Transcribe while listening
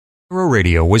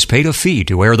Radio was paid a fee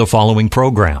to air the following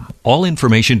program. All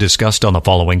information discussed on the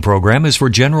following program is for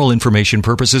general information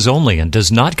purposes only and does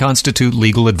not constitute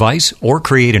legal advice or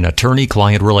create an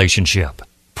attorney-client relationship.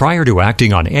 Prior to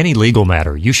acting on any legal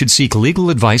matter, you should seek legal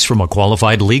advice from a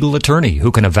qualified legal attorney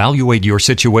who can evaluate your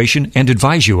situation and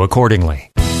advise you accordingly.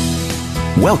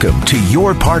 Welcome to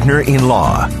Your Partner in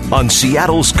Law on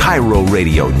Seattle's Cairo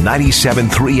Radio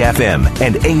 97.3 FM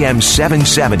and AM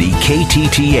 770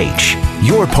 KTTH.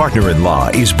 Your Partner in Law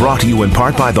is brought to you in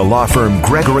part by the law firm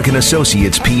Gregorek and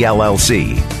Associates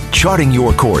PLLC. Charting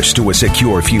your course to a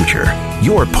secure future.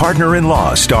 Your Partner in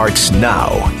Law starts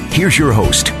now. Here's your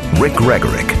host, Ric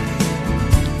Gregorek.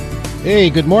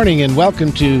 Hey, good morning and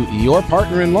welcome to Your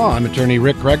Partner in Law. I'm attorney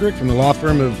Ric Gregorek from the law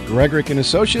firm of Gregorek and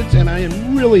Associates, and I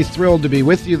am really thrilled to be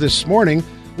with you this morning.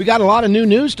 We got a lot of new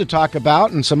news to talk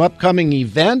about and some upcoming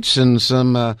events, and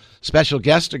some special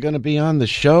guests are going to be on the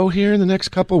show here in the next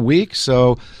couple weeks,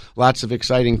 so lots of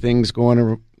exciting things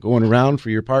going around for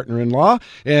your partner in law.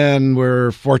 And we're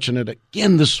fortunate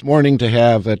again this morning to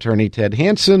have attorney Ted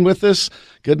Hanson with us.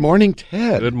 Good morning,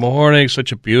 Ted. Good morning.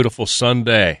 Such a beautiful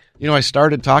Sunday. You know, I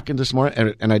started talking this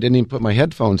morning, and I didn't even put my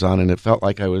headphones on, and it felt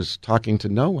like I was talking to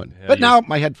no one. Yeah, but now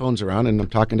my headphones are on, and I'm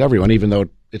talking to everyone, even though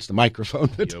it's the microphone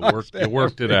that you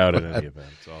worked it out in any event.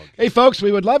 It's all good. Hey, folks,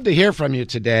 we would love to hear from you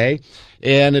today.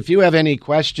 And if you have any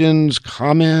questions,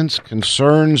 comments,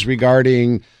 concerns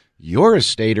regarding your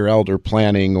estate or elder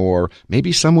planning, or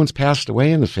maybe someone's passed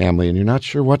away in the family and you're not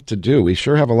sure what to do, we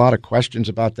sure have a lot of questions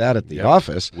about that at the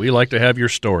office. We like to have your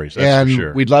stories, that's for sure.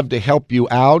 And we'd love to help you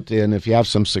out. And if you have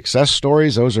some success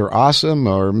stories, those are awesome.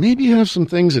 Or maybe you have some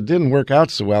things that didn't work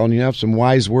out so well and you have some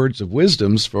wise words of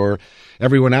wisdoms for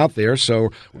everyone out there.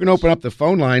 So we're going to open up the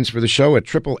phone lines for the show at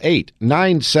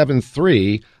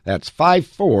 888-973. That's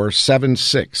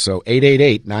 5476. So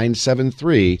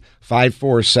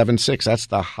 888-973-5476. That's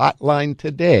the hotline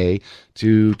today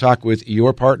to talk with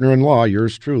your partner in law,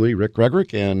 yours truly, Ric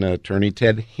Gregorek, and attorney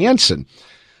Ted Hanson.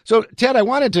 So, Ted, I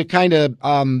wanted to kind of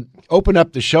open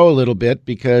up the show a little bit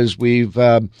because we've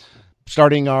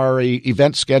starting our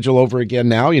event schedule over again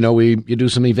now. You know, you do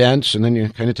some events and then you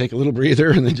kind of take a little breather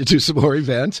and then you do some more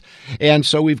events. And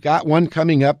so we've got one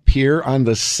coming up here on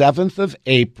the 7th of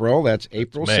April. That's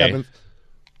April 7th.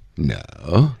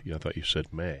 No. Yeah, I thought you said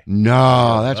May.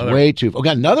 No, that's way too. We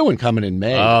got another one coming in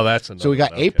May. Oh, that's another. So we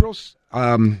got okay.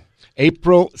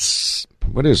 April,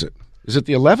 what is it? Is it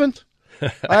the 11th?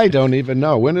 I don't even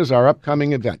know. When is our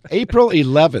upcoming event? April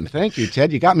 11th. Thank you,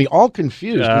 Ted. You got me all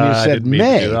confused when you said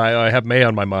May. I have May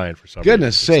on my mind for some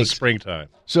Goodness sakes. It's springtime.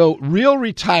 So, real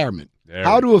retirement.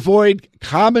 How to avoid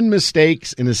common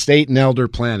mistakes in estate and elder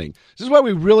planning. This is what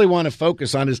we really want to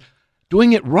focus on, is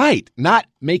doing it right, not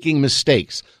making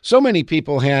mistakes. So many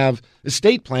people have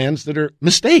estate plans that are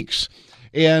mistakes,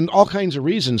 and all kinds of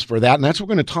reasons for that. And that's what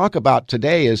we're going to talk about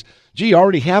today is, gee, you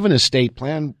already have an estate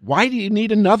plan. Why do you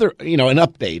need another, an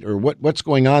update, or what's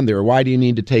going on there? Why do you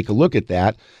need to take a look at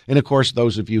that? And of course,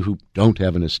 those of you who don't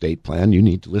have an estate plan, you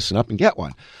need to listen up and get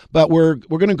one. But we're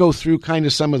going to go through kind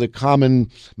of some of the common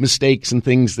mistakes and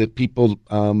things that people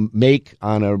make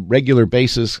on a regular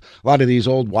basis. A lot of these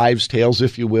old wives' tales,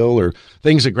 if you will, or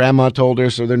things that grandma told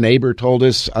us or their neighbor told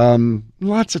us,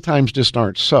 lots of times just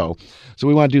aren't so. So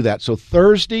we want to do that. So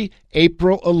Thursday,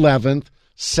 April 11th,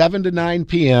 7 to 9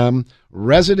 p.m.,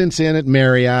 Residence Inn at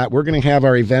Marriott. We're going to have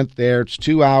our event there. It's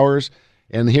 2 hours,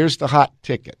 and here's the hot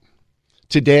ticket.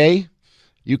 Today,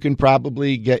 you can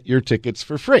probably get your tickets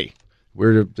for free.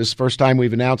 This is the first time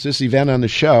we've announced this event on the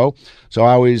show, so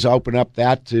I always open up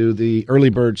that to the early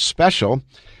bird special.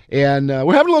 And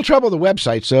we're having a little trouble with the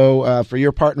website, so for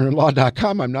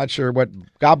yourpartnerinlaw.com, I'm not sure what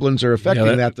goblins are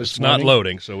affecting that this morning. It's not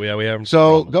loading, so we haven't.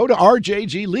 So go to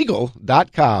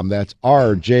rjglegal.com. That's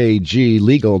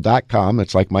rjglegal.com.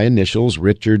 It's like my initials,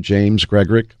 Richard James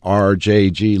Gregorek,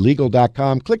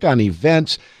 rjglegal.com. Click on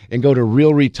events and go to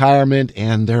Real Retirement,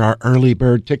 and there are early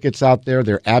bird tickets out there.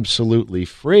 They're absolutely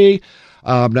free.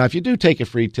 Now, if you do take a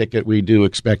free ticket, we do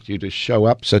expect you to show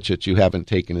up such that you haven't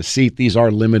taken a seat. These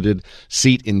are limited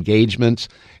seat engagements,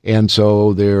 and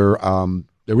so they're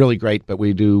really great, but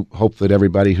we do hope that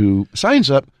everybody who signs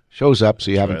up shows up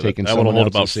so you haven't taken someone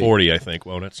else's seat. That will hold about 40, I think,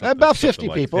 won't it? About 50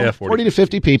 people. Yeah, 40 to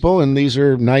 50 people, and these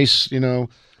are nice,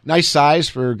 nice size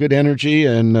for good energy,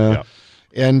 and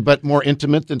but more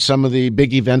intimate than some of the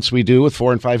big events we do with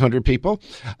 400 and 500 people,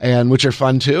 and which are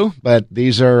fun too. But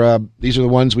these are the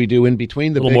ones we do in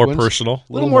between the big ones. A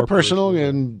little more personal,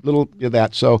 and little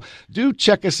that. So do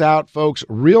check us out, folks.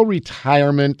 Real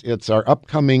Retirement. It's our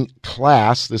upcoming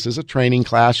class. This is a training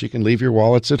class. You can leave your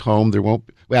wallets at home. There won't.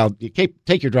 Well, you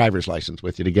take your driver's license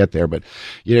with you to get there, but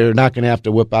you're not going to have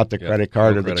to whip out the credit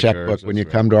card or the checkbook when you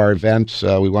come to our events.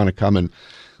 We want to come and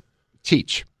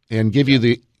teach and give you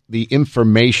the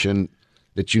information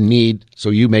that you need so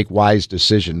you make wise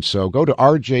decisions. So go to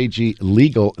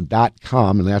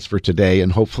rjglegal.com, and that's for today.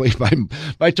 And hopefully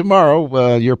by tomorrow,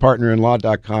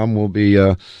 yourpartnerinlaw.com will be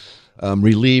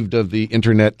relieved of the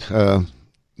internet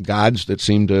gods that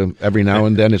seem to every now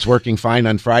and then. It's working fine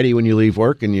on Friday when you leave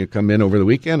work and you come in over the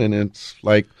weekend, and it's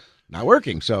like not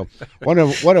working. So what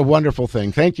a wonderful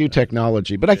thing. Thank you,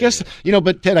 technology. But I guess,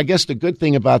 but Ted, I guess the good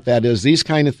thing about that is these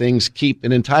kind of things keep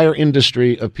an entire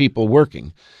industry of people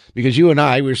working. Because you and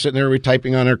I, we were sitting there, we were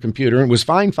typing on our computer, and it was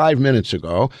fine 5 minutes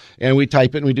ago, and we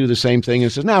type it and we do the same thing,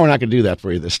 and it says, no, we're not going to do that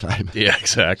for you this time. Yeah,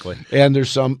 exactly. And there's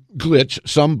some glitch,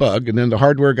 some bug, and then the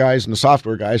hardware guys and the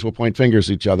software guys will point fingers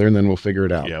at each other, and then we'll figure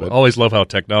it out. Yeah, I always love how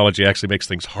technology actually makes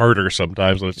things harder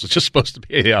sometimes when it's just supposed to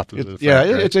be the opposite.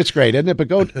 It's great, isn't it? But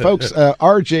go, folks,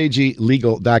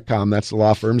 rjglegal.com, that's the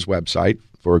law firm's website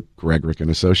for Gregorek and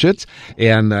Associates,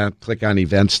 and click on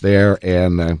events there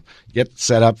and get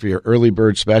set up for your early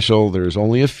bird special. There's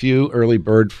only a few early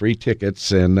bird free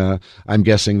tickets, and I'm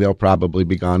guessing they'll probably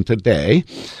be gone today.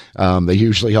 They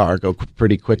usually are, go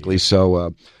pretty quickly.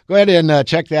 So go ahead and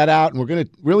check that out, and we're going to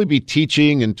really be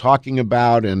teaching and talking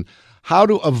about and how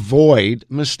to avoid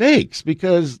mistakes,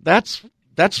 because that's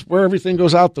where everything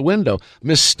goes out the window.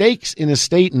 Mistakes in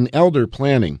estate and elder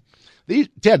planning.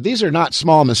 Ted, these are not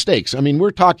small mistakes. I mean,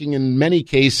 we're talking in many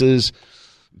cases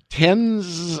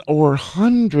tens or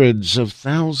hundreds of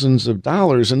thousands of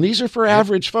dollars, and these are for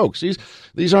average folks.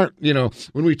 These aren't,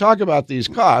 when we talk about these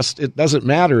costs, it doesn't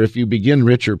matter if you begin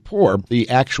rich or poor. The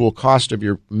actual cost of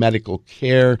your medical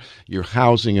care, your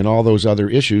housing, and all those other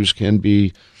issues can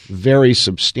be very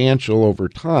substantial over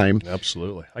time.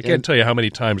 Absolutely. I can't tell you how many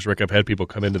times, Rick, I've had people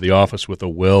come into the office with a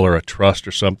will or a trust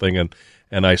or something,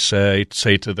 and I say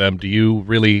to them, do you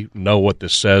really know what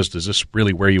this says? Is this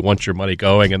really where you want your money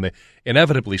going? And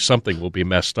inevitably something will be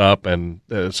messed up, and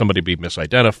somebody be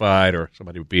misidentified, or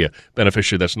somebody would be a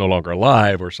beneficiary that's no longer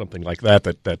alive, or something like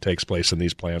that takes place in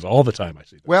these plans all the time. I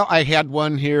see that. Well, I had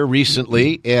one here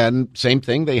recently, and same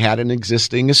thing. They had an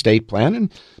existing estate plan,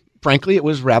 and frankly, it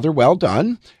was rather well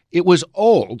done. It was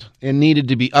old and needed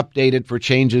to be updated for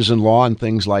changes in law and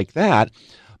things like that.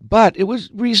 But it was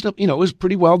reasonable, it was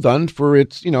pretty well done for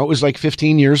its, it was like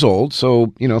 15 years old.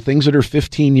 So, things that are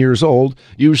 15 years old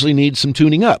usually need some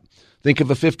tuning up. Think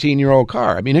of a 15-year-old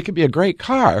car. I mean, it could be a great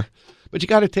car, but you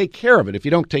got to take care of it. If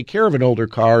you don't take care of an older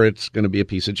car, it's going to be a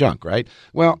piece of junk, right?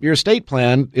 Well, your estate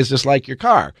plan is just like your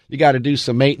car. You got to do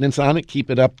some maintenance on it, keep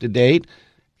it up to date,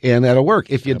 and that'll work.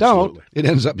 If you don't, it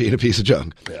ends up being a piece of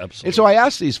junk. Yeah, absolutely. And so I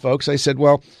asked these folks, I said,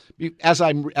 well, as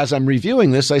I'm reviewing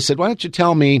this, I said, why don't you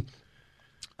tell me,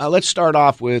 let's start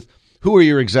off with, who are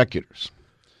your executors?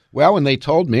 Well, when they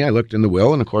told me, I looked in the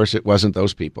will, and of course it wasn't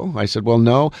those people. I said, well,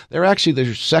 no, they're actually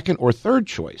their second or third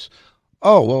choice.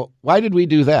 Oh, well, why did we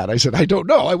do that? I said, I don't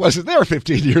know. I wasn't there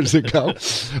 15 years ago.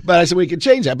 But I said, we could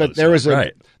change that. But there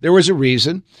was a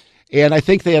reason. And I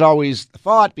think they had always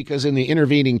thought, because in the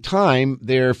intervening time,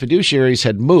 their fiduciaries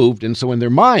had moved. And so in their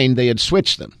mind, they had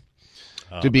switched them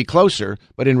to be closer.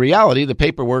 But in reality, the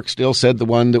paperwork still said the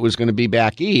one that was going to be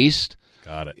back east.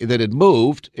 Got it. That had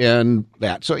moved, and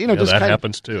that. So, just that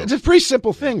happens too. It's a pretty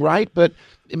simple thing, right? But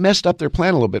it messed up their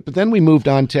plan a little bit. But then we moved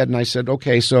on, Ted, and I said,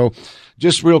 okay, so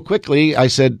just real quickly, I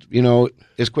said,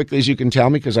 as quickly as you can tell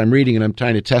me, because I'm reading and I'm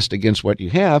trying to test against what you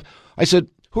have. I said,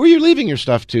 who are you leaving your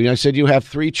stuff to? And I said, you have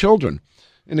 3 children.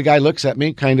 And the guy looks at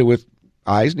me kind of with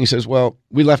eyes, and he says, well,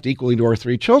 we left equally to our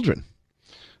 3 children.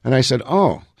 And I said,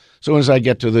 oh. So as I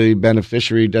get to the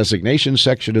beneficiary designation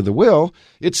section of the will,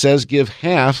 it says give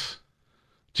half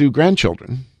to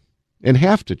grandchildren and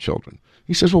half to children.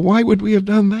 He says, well, why would we have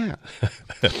done that?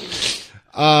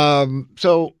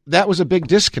 So that was a big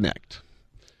disconnect.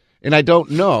 And I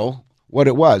don't know what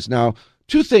it was. Now,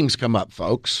 2 things come up,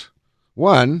 folks.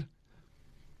 One,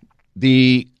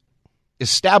 the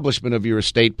establishment of your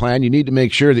estate plan. You need to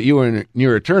make sure that you and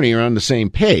your attorney are on the same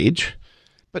page.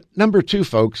 But number 2,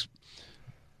 folks,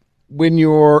 when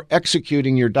you're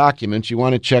executing your documents, you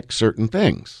want to check certain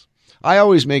things. I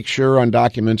always make sure on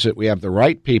documents that we have the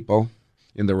right people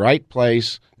in the right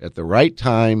place at the right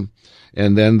time,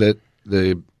 and then that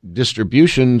the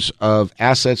distributions of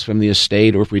assets from the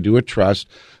estate, or if we do a trust,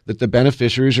 that the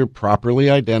beneficiaries are properly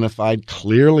identified,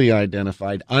 clearly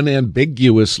identified,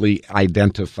 unambiguously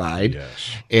identified,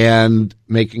 and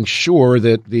making sure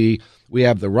that we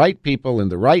have the right people in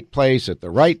the right place at the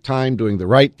right time doing the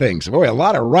right things. Boy, a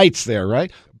lot of rights there,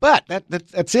 right? But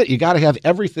that's it. You got to have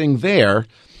everything there,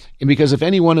 and because if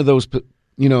any one of those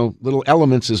little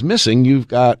elements is missing, you've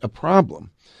got a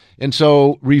problem. And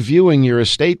so reviewing your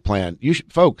estate plan,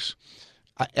 folks,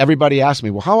 everybody asks me,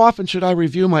 well, how often should I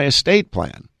review my estate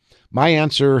plan? My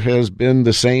answer has been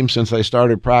the same since I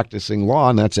started practicing law,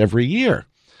 and that's every year.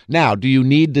 Now, do you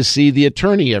need to see the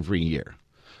attorney every year?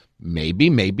 Maybe,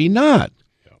 maybe not.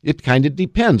 It kind of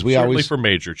depends. Certainly for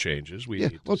major changes.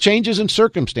 Changes in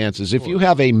circumstances. If you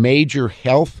have a major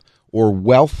health or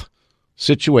wealth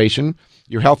situation,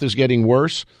 your health is getting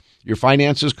worse, your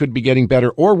finances could be getting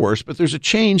better or worse, but there's a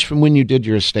change from when you did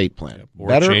your estate plan. Or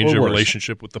better change or your worse.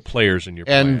 Relationship with the players in your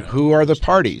plan. And who are the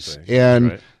parties.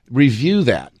 And review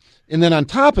that. And then on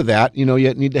top of that, you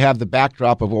need to have the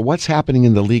backdrop of, well, what's happening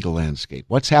in the legal landscape?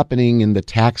 What's happening in the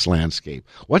tax landscape?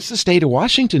 What's the state of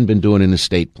Washington been doing in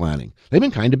estate planning? They've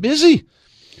been kind of busy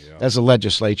as a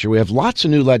legislature. We have lots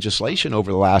of new legislation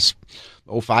over the last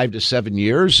 5 to 7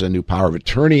 years, a new power of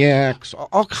attorney acts,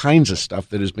 all kinds of stuff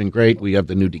that has been great. We have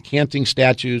the new decanting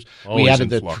statutes. Always we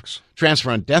added the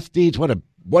transfer on death deeds. What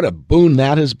a boon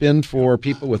that has been for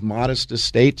people with modest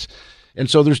estates. And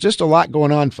so there's just a lot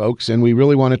going on, folks, and we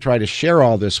really want to try to share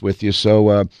all this with you.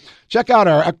 So check out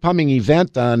our upcoming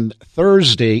event on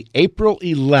Thursday, April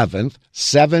 11th,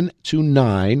 7 to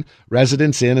 9,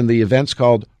 Residence Inn, and the event's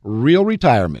called Real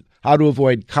Retirement, How to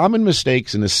Avoid Common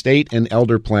Mistakes in Estate and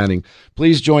Elder Planning.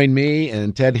 Please join me,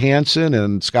 and Ted Hanson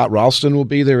and Scott Ralston will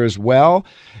be there as well.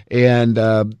 And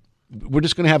we're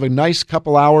just going to have a nice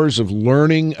couple hours of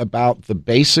learning about the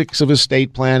basics of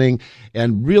estate planning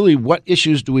and really what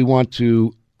issues do we want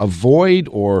to avoid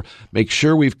or make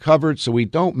sure we've covered so we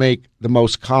don't make the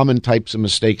most common types of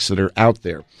mistakes that are out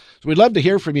there. So we'd love to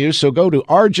hear from you. So go to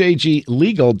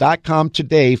rjglegal.com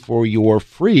today for your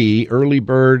free early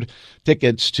bird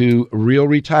tickets to Real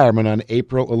Retirement on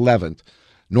April 11th.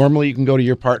 Normally, you can go to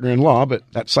your partner-in-law, but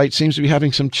that site seems to be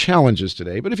having some challenges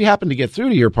today. But if you happen to get through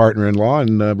to your partner-in-law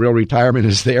and Real Retirement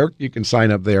is there, you can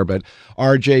sign up there. But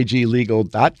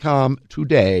rjglegal.com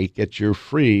today. Get your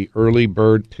free early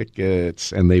bird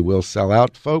tickets, and they will sell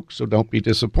out, folks, so don't be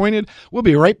disappointed. We'll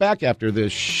be right back after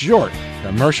this short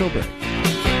commercial break.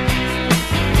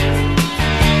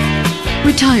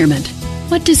 Retirement.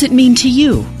 What does it mean to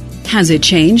you? Has it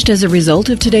changed as a result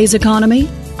of today's economy?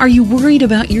 Are you worried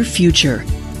about your future?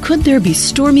 Could there be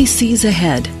stormy seas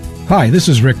ahead? Hi, this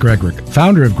is Ric Gregorek,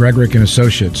 founder of Gregorek &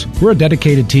 Associates. We're a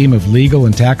dedicated team of legal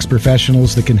and tax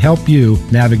professionals that can help you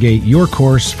navigate your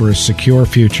course for a secure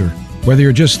future. Whether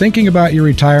you're just thinking about your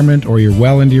retirement or you're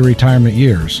well into your retirement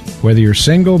years, whether you're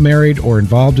single, married, or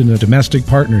involved in a domestic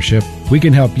partnership, we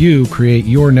can help you create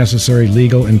your necessary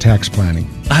legal and tax planning.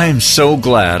 I'm so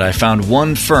glad I found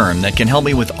one firm that can help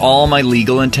me with all my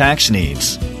legal and tax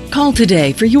needs. Call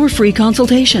today for your free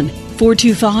consultation.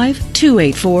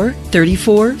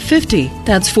 425-284-3450.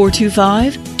 That's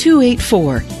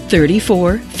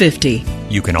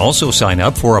 425-284-3450. You can also sign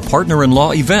up for a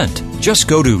partner-in-law event. Just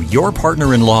go to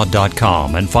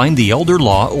yourpartnerinlaw.com and find the elder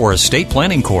law or estate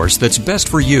planning course that's best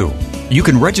for you. You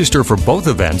can register for both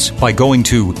events by going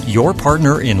to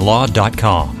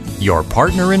yourpartnerinlaw.com.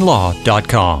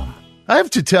 yourpartnerinlaw.com. I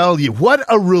have to tell you, what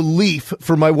a relief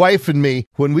for my wife and me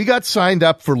when we got signed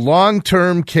up for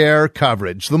long-term care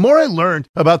coverage. The more I learned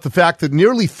about the fact that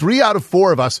nearly 3 out of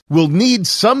 4 of us will need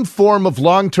some form of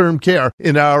long-term care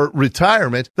in our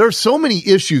retirement, there are so many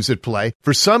issues at play.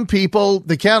 For some people,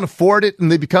 they can't afford it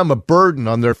and they become a burden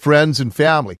on their friends and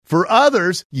family. For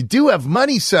others, you do have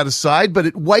money set aside, but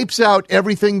it wipes out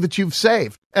everything that you've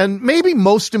saved. And maybe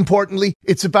most importantly,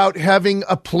 it's about having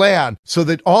a plan so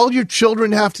that all your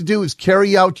children have to do is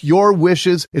carry out your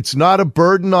wishes. It's not a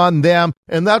burden on them.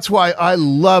 And that's why I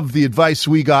love the advice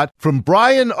we got from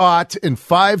Brian Ott and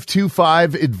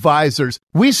 525 Advisors.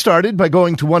 We started by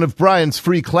going to one of Brian's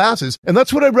free classes, and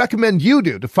that's what I recommend you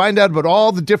do to find out about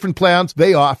all the different plans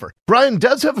they offer. Brian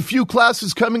does have a few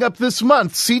classes coming up this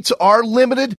month. Seats are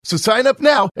limited, so sign up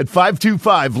now at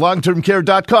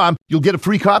 525longtermcare.com. You'll get a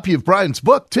free copy of Brian's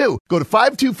book, too. Go to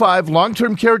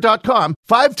 525longtermcare.com,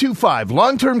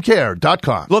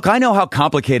 525longtermcare.com. Look, I know how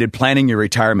complicated planning your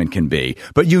retirement can be,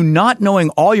 but you not knowing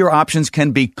all your options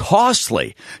can be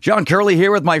costly. John Curley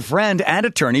here with my friend and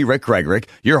attorney, Ric Gregorek,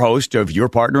 your host of Your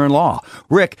Partner-in-Law.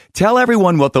 Rick, tell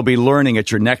everyone what they'll be learning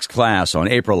at your next class on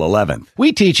April 11th.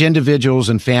 We teach individuals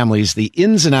and families the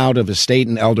ins and outs of estate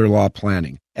and elder law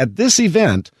planning. At this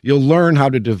event, you'll learn how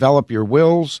to develop your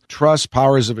wills, trusts,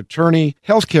 powers of attorney,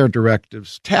 healthcare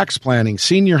directives, tax planning,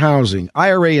 senior housing,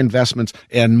 IRA investments,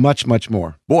 and much, much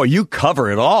more. Boy, you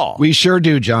cover it all. We sure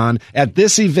do, John. At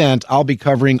this event, I'll be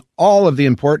covering all of the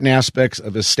important aspects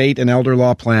of estate and elder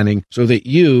law planning so that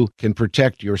you can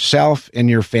protect yourself and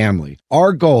your family.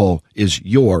 Our goal is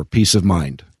your peace of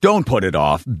mind. Don't put it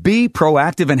off. Be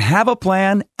proactive and have a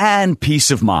plan and peace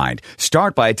of mind.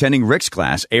 Start by attending Rick's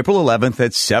class April 11th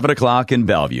at 7 o'clock in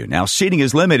Bellevue. Now, seating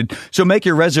is limited, so make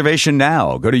your reservation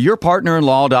now. Go to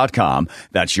yourpartnerinlaw.com.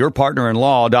 That's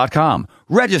yourpartnerinlaw.com.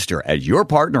 Register at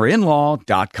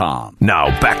yourpartnerinlaw.com.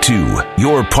 Now back to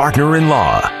Your Partner in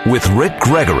Law with Ric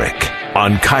Gregorek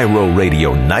on Cairo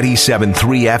Radio 97.3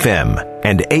 FM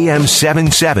and AM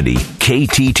 770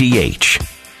 KTTH.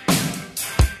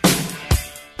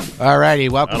 All righty,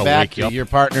 welcome back to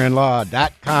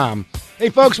yourpartnerinlaw.com. Hey,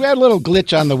 folks, we had a little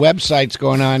glitch on the websites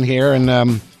going on here,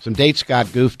 and some dates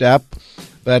got goofed up.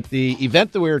 But the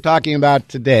event that we were talking about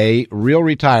today, Real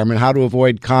Retirement, How to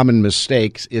Avoid Common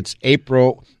Mistakes, it's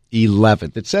April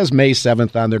 11th. It says May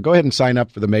 7th on there. Go ahead and sign up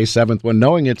for the May 7th one,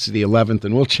 knowing it's the 11th,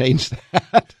 and we'll change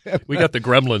that. We got the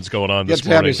gremlins going on this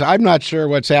morning. I'm not sure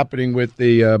what's happening with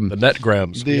the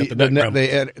netgrams. The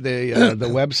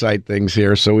website things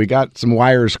here. So we got some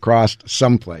wires crossed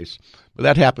someplace. But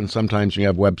that happens sometimes when you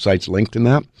have websites linked in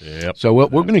that. Yep. So we're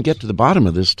going to get to the bottom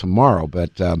of this tomorrow.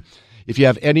 But if you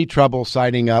have any trouble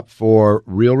signing up for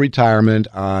Real Retirement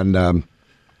on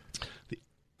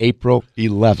April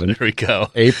 11th. There we go.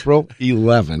 April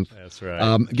 11th. That's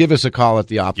right. Give us a call at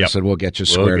the office, and we'll get you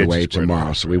squared away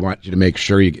tomorrow. So we want you to make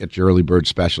sure you get your early bird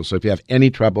special. So if you have any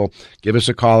trouble, give us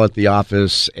a call at the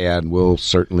office, and we'll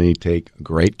certainly take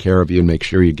great care of you and make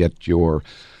sure you get your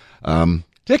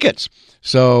tickets.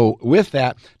 So with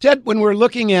that, Ted, when we're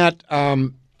looking at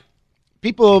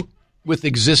people with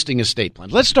existing estate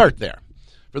plans, let's start there.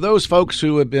 For those folks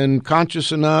who have been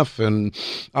conscious enough and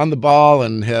on the ball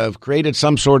and have created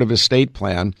some sort of estate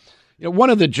plan, you know, one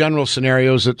of the general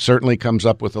scenarios that certainly comes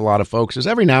up with a lot of folks is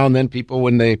every now and then people,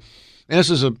 when they, and this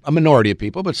is a minority of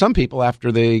people, but some people after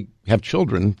they have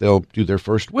children, they'll do their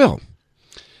first will.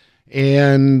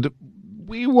 And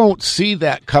we won't see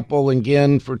that couple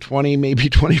again for 20, maybe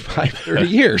 25, 30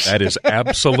 years. That is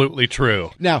absolutely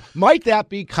true. Now, might that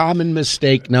be common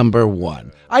mistake number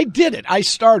one? I did it. I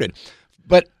started.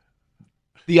 But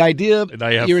the idea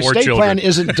your estate plan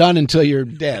isn't done until you're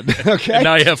dead. Okay. And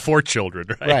now you have 4 children,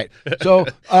 right? Right. So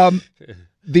an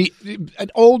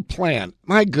old plan,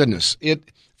 my goodness,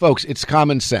 folks, it's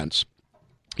common sense.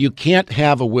 You can't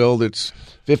have a will that's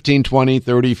 15, 20,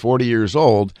 30, 40 years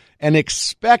old and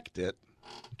expect it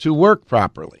to work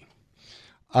properly.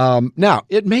 Now,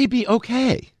 it may be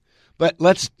okay, but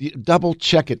let's double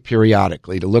check it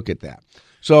periodically to look at that.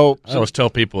 So I always tell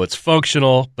people it's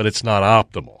functional, but it's not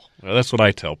optimal. Well, that's what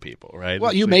I tell people, right?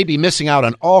 Well, you may be missing out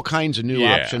on all kinds of new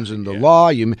options in the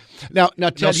law. Now,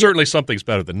 Ted, certainly something's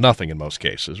better than nothing in most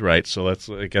cases, right? So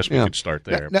I guess we could start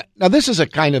there. Now, this is a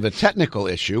kind of a technical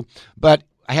issue, but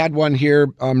I had one here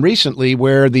recently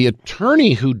where the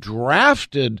attorney who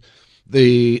drafted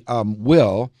the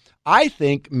will, I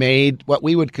think, made what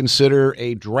we would consider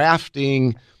a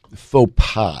drafting faux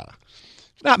pas.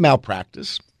 It's not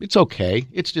malpractice. It's okay.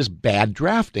 It's just bad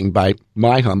drafting by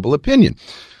my humble opinion.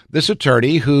 This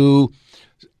attorney who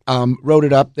wrote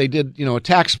it up, they did, a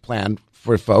tax plan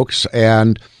for folks,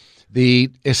 and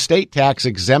the estate tax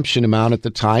exemption amount at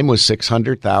the time was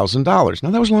 $600,000.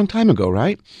 Now, that was a long time ago,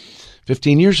 right?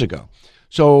 15 years ago.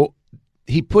 So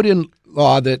he put in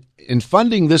law that in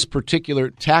funding this particular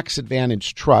tax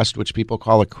advantage trust, which people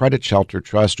call a credit shelter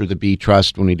trust or the B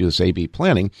trust when we do this AB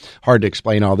planning, hard to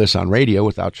explain all this on radio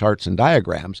without charts and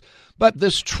diagrams, but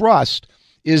this trust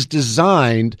is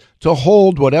designed to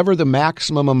hold whatever the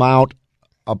maximum amount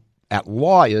at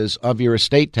law is of your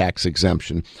estate tax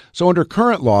exemption. So under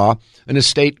current law, an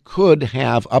estate could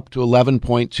have up to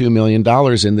 $11.2 million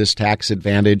in this tax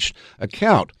advantaged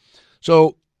account.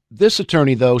 So this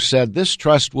attorney, though, said this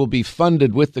trust will be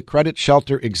funded with the credit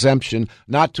shelter exemption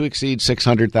not to exceed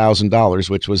 $600,000,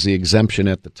 which was the exemption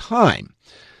at the time.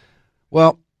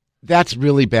 Well, that's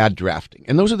really bad drafting.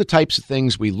 And those are the types of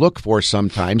things we look for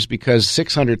sometimes because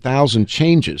 $600,000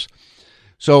 changes.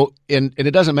 So, and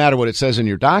it doesn't matter what it says in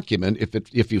your document.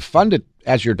 If you fund it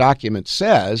as your document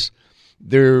says,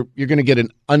 you're going to get an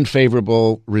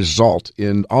unfavorable result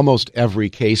in almost every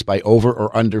case by over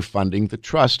or underfunding the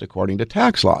trust according to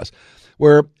tax laws.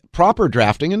 Where proper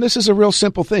drafting, and this is a real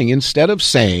simple thing, instead of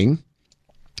saying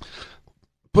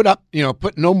put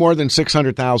no more than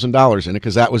 $600,000 in it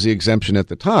because that was the exemption at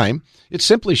the time, it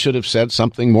simply should have said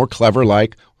something more clever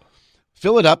like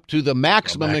fill it up to the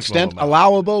maximum extent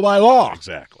allowable by law.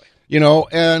 Exactly.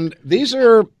 And these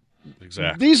are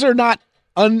not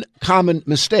uncommon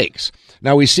mistakes.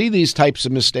 Now, we see these types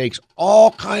of mistakes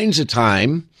all kinds of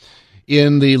time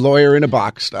in the lawyer in a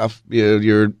box stuff.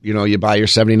 You buy your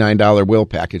 $79 will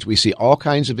package. We see all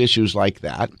kinds of issues like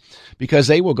that because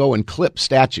they will go and clip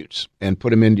statutes and put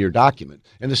them into your document,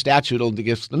 and the statute will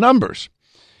give the numbers.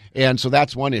 And so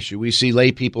that's one issue. We see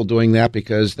lay people doing that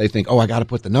because they think, I got to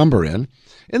put the number in.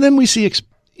 And then we see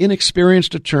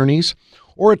inexperienced attorneys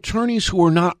or attorneys who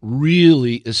are not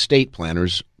really estate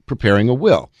planners preparing a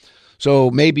will. So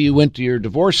maybe you went to your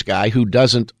divorce guy who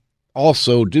doesn't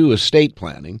also do estate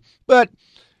planning, but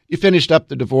you finished up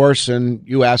the divorce and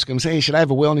you ask him, say, hey, should I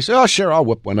have a will? And he said, oh, sure, I'll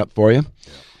whip one up for you.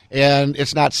 Yeah. And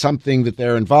it's not something that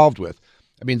they're involved with.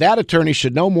 I mean, that attorney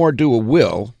should no more do a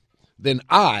will than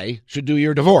I should do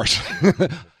your divorce.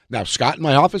 Now, Scott in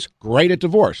my office, great at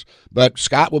divorce, but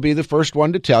Scott will be the first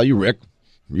one to tell you, Rick,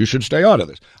 you should stay out of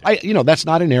this. That's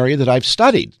not an area that I've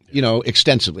studied,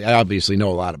 extensively. I obviously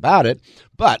know a lot about it,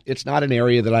 but it's not an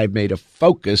area that I've made a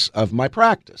focus of my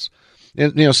practice.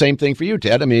 And, same thing for you,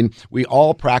 Ted. I mean, we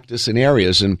all practice in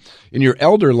areas. And in your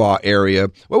elder law area,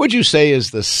 what would you say is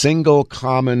the single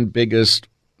common biggest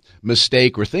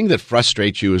mistake or thing that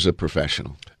frustrates you as a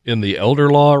professional? In the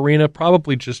elder law arena,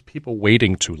 probably just people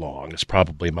waiting too long is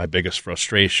probably my biggest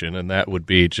frustration, and that would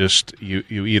be just you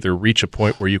either reach a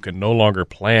point where you can no longer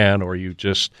plan or you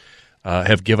just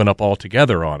have given up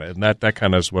altogether on it. And that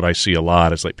kind of is what I see a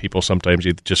lot is like people sometimes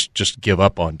just give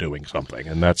up on doing something,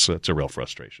 and it's a real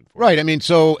frustration. Right. I mean,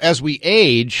 so as we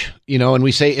age, and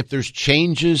we say if there's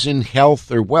changes in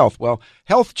health or wealth, well,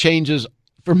 health changes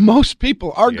for most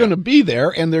people are going to be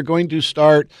there, and they're going to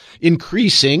start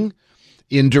increasing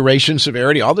in duration,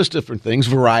 severity, all these different things,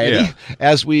 variety,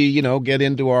 as we, get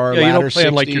into our latter 60s. You don't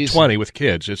plan 60s. Like you're 20 with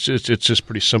kids. It's just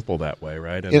pretty simple that way,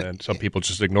 right? And some people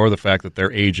just ignore the fact that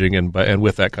they're aging, and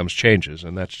with that comes changes,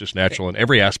 and that's just natural in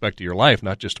every aspect of your life,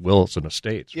 not just wills and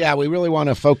estates. Right? Yeah, we really want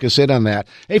to focus in on that.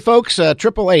 Hey, folks,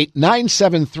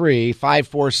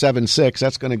 888-973-5476.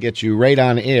 That's going to get you right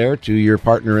on air to your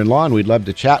partner-in-law, and we'd love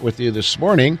to chat with you this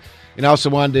morning. And I also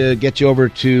wanted to get you over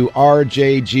to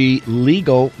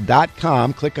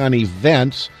rjglegal.com. Click on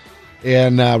events,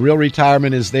 and Real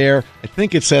Retirement is there. I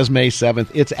think it says May 7th.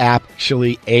 It's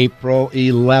actually April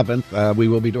 11th. We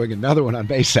will be doing another one on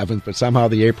May 7th, but somehow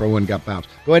the April one got bounced.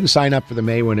 Go ahead and sign up for the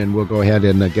May one, and we'll go ahead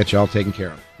and get you all taken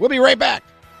care of. We'll be right back.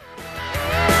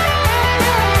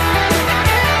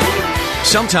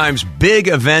 Sometimes big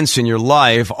events in your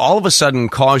life all of a sudden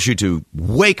cause you to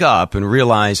wake up and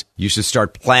realize you should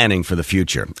start planning for the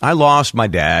future. I lost my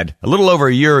dad a little over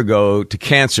a year ago to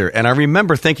cancer, and I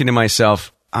remember thinking to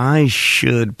myself, I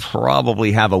should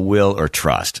probably have a will or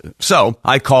trust. So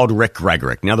I called Ric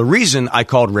Gregorek. Now, the reason I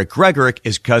called Ric Gregorek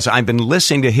is because I've been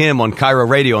listening to him on Cairo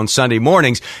Radio on Sunday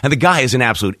mornings, and the guy is an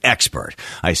absolute expert.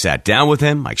 I sat down with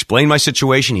him. I explained my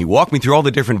situation. He walked me through all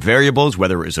the different variables,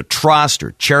 whether it was a trust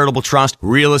or charitable trust,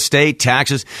 real estate,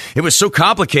 taxes. It was so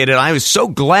complicated. I was so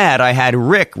glad I had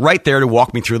Rick right there to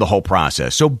walk me through the whole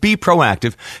process. So be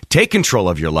proactive. Take control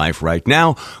of your life right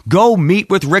now. Go meet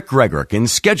with Ric Gregorek and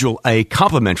schedule a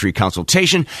complimentary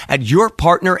consultation at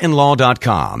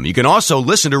yourpartnerinlaw.com. You can also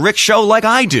listen to Rick's show like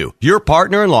I do, Your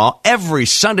Partner-in-Law, every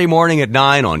Sunday morning at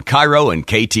 9 on Cairo and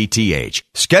KTTH.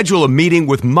 Schedule a meeting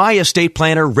with my estate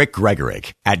planner, Ric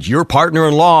Gregorek, at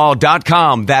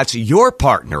yourpartnerinlaw.com. That's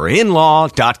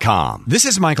yourpartnerinlaw.com. This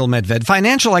is Michael Medved.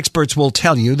 Financial experts will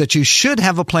tell you that you should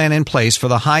have a plan in place for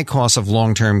the high cost of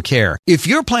long-term care. If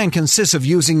your plan consists of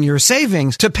using your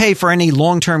savings to pay for any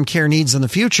long-term care needs in the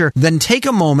future, then take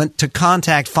a moment to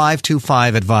contact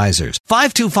 525 Advisors.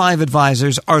 525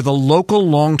 Advisors are the local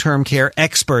long-term care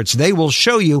experts. They will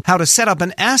show you how to set up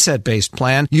an asset-based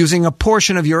plan using a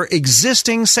portion of your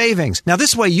existing savings. Now,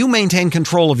 this way you maintain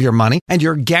control of your money, and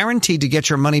you're guaranteed to get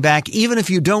your money back even if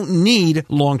you don't need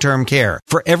long-term care.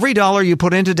 For every dollar you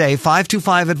put in today,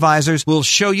 525 Advisors will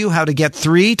show you how to get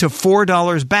 $3 to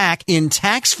 $4 back in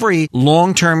tax-free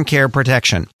long-term care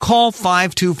protection. Call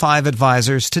 525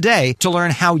 Advisors today to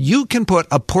learn how you can put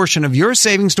a portion of your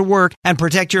savings to work and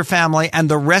protect your family and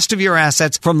the rest of your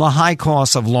assets from the high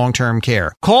costs of long-term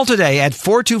care. Call today at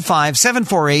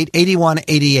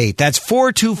 425-748-8188. That's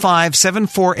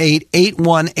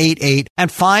 425-748-8188 and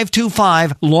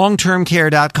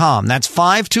 525longtermcare.com. That's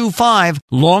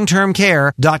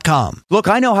 525longtermcare.com. Look,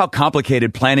 I know how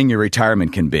complicated planning your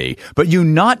retirement can be, but you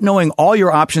not knowing all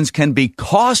your options can be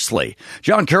costly.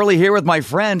 John Curley here with my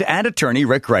friend and attorney,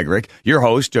 Ric Gregorek, your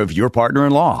host of Your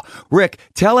Partner-in-Law. Rick,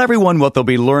 tell everyone what they'll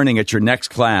be learning at your next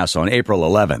class on April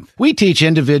 11th. We teach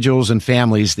individuals and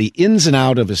families the ins and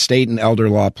outs of estate and elder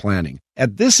law planning.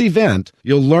 At this event,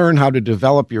 you'll learn how to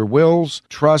develop your wills,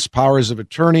 trusts, powers of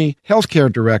attorney,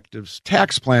 healthcare directives,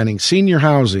 tax planning, senior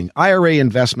housing, IRA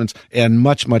investments, and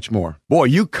much, much more. Boy,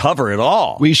 you cover it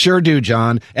all. We sure do,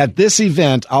 John. At this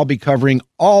event, I'll be covering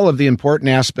all of the important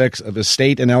aspects of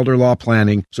estate and elder law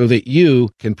planning so that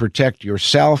you can protect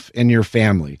yourself and your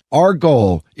family. Our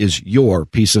goal is your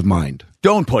peace of mind.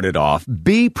 Don't put it off.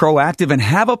 Be proactive and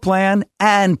have a plan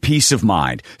and peace of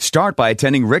mind. Start by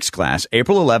attending Rick's class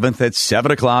April 11th at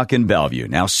 7 o'clock in Bellevue.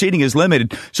 Now, seating is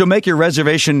limited, so make your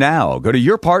reservation now. Go to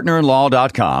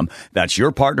yourpartnerinlaw.com. That's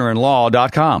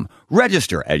yourpartnerinlaw.com.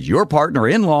 Register at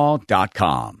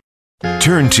yourpartnerinlaw.com.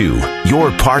 Turn to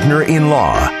Your Partner in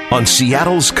Law on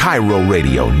Seattle's Cairo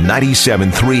Radio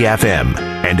 97.3 FM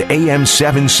and AM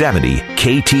 770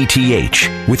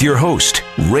 KTTH with your host,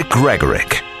 Ric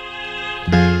Gregorek.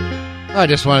 I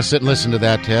just want to sit and listen to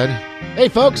that, Ted. Hey,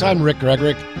 folks, I'm Ric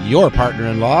Gregorek, your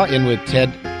partner-in-law, in with Ted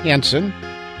Hanson.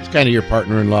 It's kind of your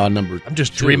partner-in-law number 2. I'm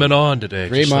just dreaming on today.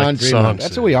 Dream on.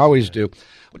 That's what we always do.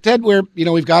 Well, Ted,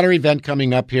 we've got our event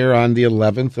coming up here on the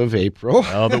 11th of April.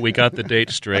 Now that we got the date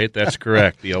straight, that's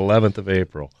correct, the 11th of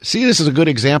April. See, this is a good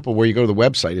example where you go to the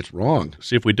website, it's wrong.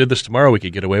 See, if we did this tomorrow, we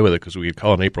could get away with it because we could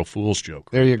call it an April Fool's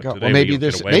joke. There you go. Well, maybe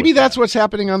that's what's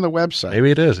happening on the website.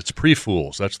 Maybe it is. It's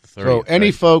pre-Fools. That's the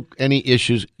 30th. So any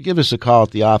issues, give us a call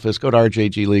at the office. Go to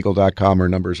rjglegal.com. Our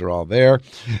numbers are all there,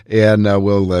 and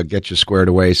we'll get you squared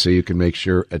away so you can make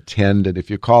sure attend. And if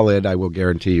you call in, I will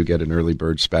guarantee you get an early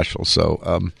bird special.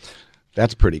 So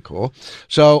that's pretty cool.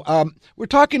 So we're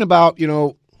talking about,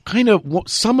 kind of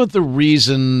some of the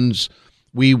reasons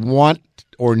we want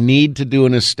or need to do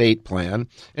an estate plan.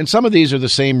 And some of these are the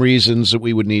same reasons that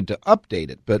we would need to update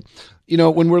it. But,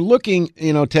 when we're looking,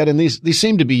 Ted, and these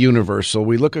seem to be universal.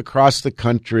 We look across the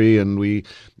country and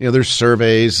there's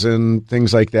surveys and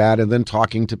things like that, and then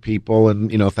talking to people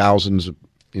and, thousands of,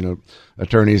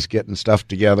 attorneys getting stuff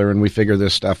together, and we figure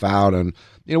this stuff out and,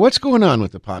 what's going on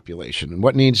with the population and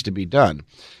what needs to be done.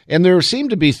 And there seem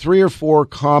to be 3 or 4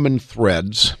 common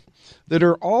threads that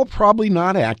are all probably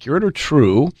not accurate or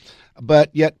true, but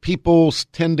yet people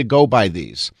tend to go by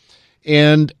these.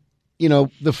 And,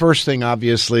 the first thing,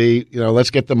 obviously,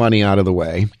 let's get the money out of the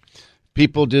way.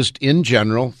 People just in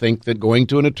general think that going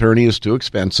to an attorney is too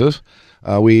expensive.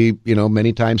 We,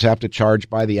 many times have to charge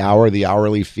by the hour. The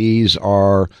hourly fees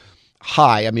are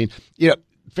high. I mean,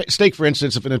 take, for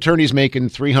instance, if an attorney's making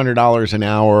 $300 an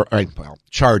hour,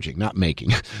 charging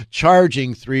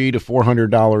 $300 to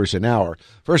 $400 an hour.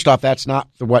 First off, that's not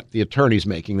what the attorney's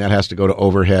making. That has to go to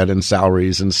overhead and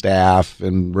salaries and staff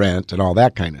and rent and all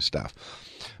that kind of stuff.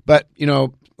 But, a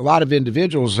lot of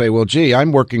individuals say, well, gee,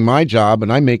 I'm working my job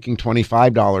and I'm making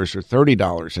 $25 or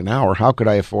 $30 an hour. How could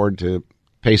I afford to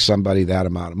pay somebody that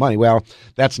amount of money? Well,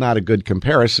 that's not a good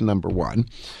comparison, number one.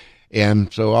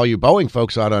 And so all you Boeing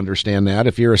folks ought to understand that.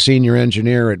 If you're a senior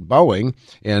engineer at Boeing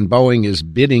and Boeing is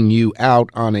bidding you out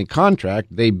on a contract,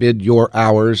 they bid your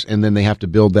hours and then they have to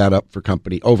build that up for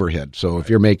company overhead. So if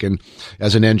you're making,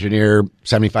 as an engineer,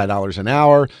 $75 an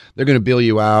hour, they're going to bill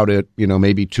you out at,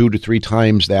 maybe 2 to 3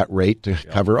 times that rate to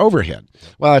cover overhead.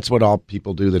 Well, that's what all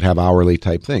people do that have hourly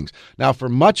type things. Now, for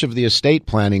much of the estate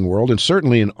planning world, and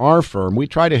certainly in our firm, we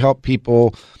try to help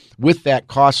people with that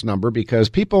cost number because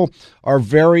people are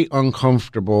very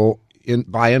uncomfortable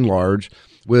by and large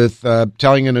with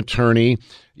telling an attorney,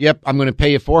 yep, I'm going to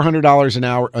pay you $400 an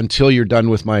hour until you're done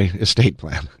with my estate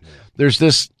plan. Yeah. There's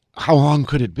this, how long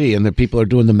could it be? And the people are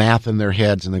doing the math in their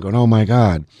heads and they're going, oh my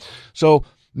God. So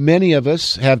many of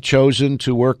us have chosen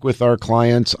to work with our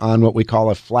clients on what we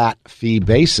call a flat fee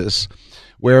basis,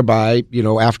 whereby,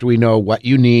 after we know what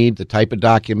you need, the type of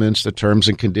documents, the terms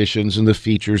and conditions and the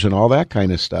features and all that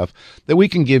kind of stuff, that we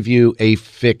can give you a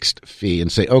fixed fee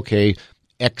and say, okay,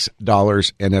 X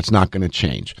dollars, and that's not going to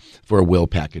change for a will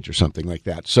package or something like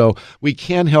that. So we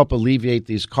can help alleviate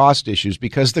these cost issues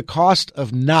because the cost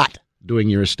of not doing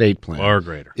your estate plan far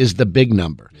greater is the big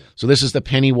number. Yeah. So this is the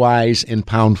penny wise and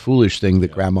pound foolish thing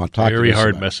that Grandma talked about. Very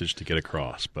hard message to get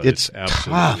across, but it's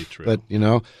absolutely tough, true. But,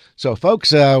 so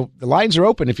folks, the lines are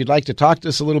open if you'd like to talk to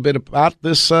us a little bit about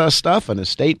this stuff and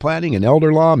estate planning and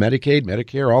elder law, Medicaid,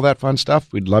 Medicare, all that fun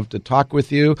stuff. We'd love to talk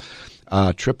with you.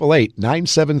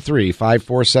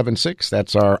 888-973-5476.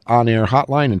 That's our on-air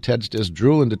hotline, and Ted's just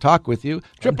drooling to talk with you.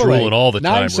 888 all the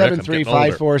time,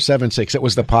 973-5476. It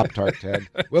was the Pop-Tart, Ted.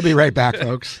 We'll be right back,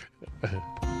 folks.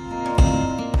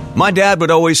 My dad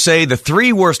would always say the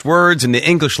 3 worst words in the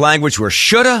English language were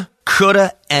shoulda,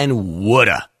 coulda, and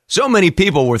woulda. So many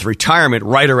people with retirement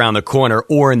right around the corner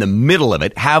or in the middle of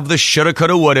it have the shoulda,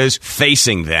 coulda, wouldas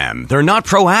facing them. They're not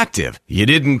proactive. You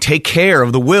didn't take care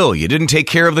of the will. You didn't take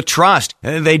care of the trust.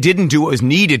 They didn't do what was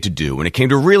needed to do when it came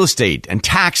to real estate and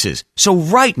taxes. So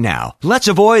right now, let's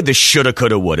avoid the shoulda,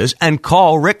 coulda, wouldas and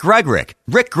call Ric Gregorek.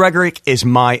 Ric Gregorek is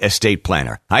my estate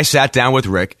planner. I sat down with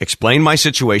Ric, explained my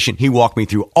situation. He walked me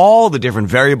through all the different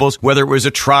variables, whether it was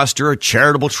a trust or a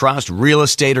charitable trust, real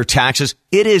estate or taxes.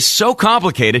 It is so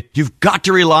complicated. You've got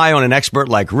to rely on an expert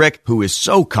like Ric, who is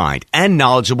so kind and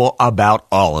knowledgeable about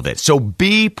all of it. So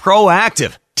be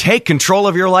proactive. Take control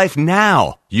of your life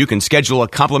now. You can schedule a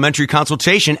complimentary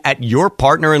consultation at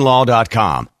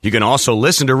yourpartnerinlaw.com. You can also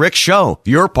listen to Ric's show,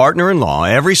 Your Partner-in-Law,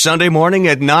 every Sunday morning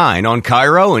at 9 on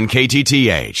Cairo and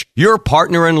KTTH. Your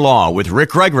Partner-in-Law with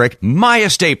Ric Gregorek, my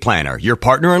estate planner,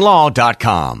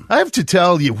 yourpartnerinlaw.com. I have to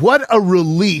tell you, what a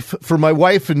relief for my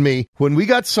wife and me when we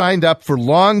got signed up for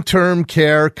long-term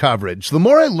care coverage. The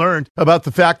more I learned about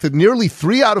the fact that nearly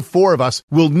 3 out of 4 of us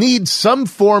will need some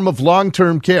form of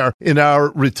long-term care in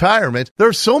our retirement, there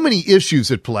are so many issues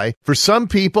at play. For some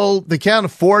people, they can't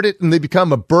afford it and they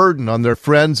become a burden on their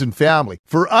friends and family.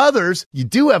 For others, you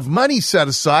do have money set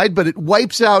aside, but it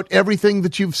wipes out everything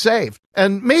that you've saved.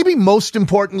 And maybe most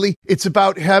importantly, it's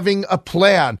about having a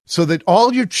plan so that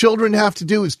all your children have to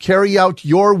do is carry out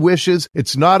your wishes.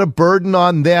 It's not a burden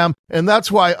on them. And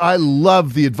that's why I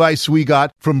love the advice we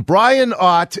got from Brian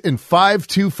Ott and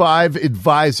 525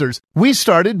 Advisors. We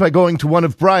started by going to one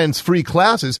of Brian's free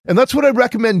classes, and that's what I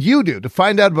recommend you do to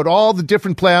find out about all the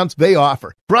different plans they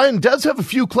offer. Brian does have a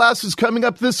few classes coming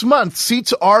up this month.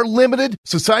 Seats are limited,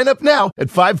 so sign up now at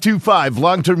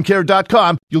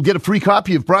 525longtermcare.com. You'll get a free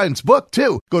copy of Brian's book,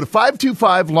 too. Go to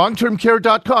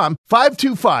 525longtermcare.com,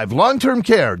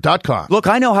 525longtermcare.com. Look,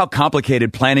 I know how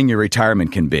complicated planning your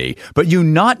retirement can be, but you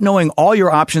not knowing all your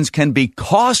options can be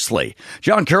costly.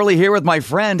 John Curley here with my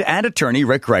friend and attorney,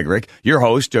 Ric Gregorek, your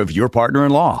host of Your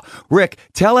Partner-in-Law. Ric,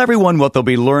 tell everyone what they'll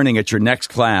be learning at your next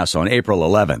class on April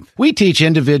 11th. We teach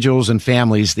individuals and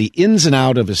families the ins and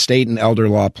outs of estate and elder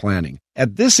law planning.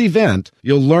 At this event,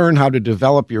 you'll learn how to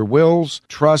develop your wills,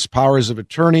 trust, powers of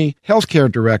attorney,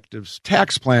 healthcare directives,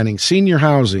 tax planning, senior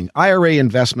housing, IRA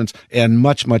investments, and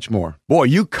much, much more. Boy,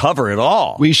 you cover it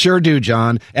all. We sure do,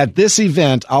 John. At this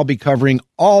event, I'll be covering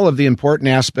all of the important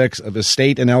aspects of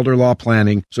estate and elder law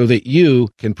planning so that you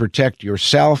can protect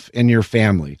yourself and your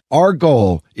family. Our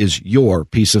goal is your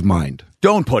peace of mind.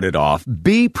 Don't put it off.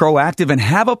 Be proactive and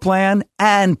have a plan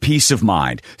and peace of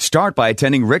mind. Start by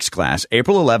attending Ric's class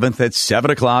April 11th at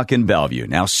 7 o'clock in Bellevue.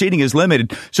 Now, seating is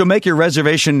limited, so make your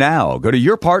reservation now. Go to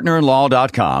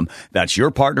yourpartnerinlaw.com. That's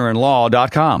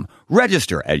yourpartnerinlaw.com.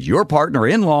 Register at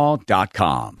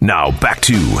yourpartnerinlaw.com. Now back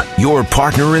to Your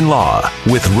Partner-in-Law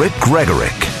with Ric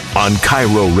Gregorek on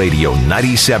Cairo Radio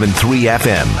 97.3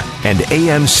 FM and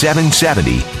AM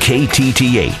 770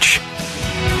 KTTH.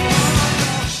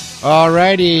 All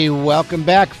righty, welcome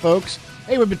back, folks.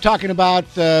 Hey, we've been talking about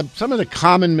some of the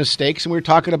common mistakes, and we're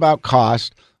talking about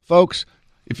cost. Folks,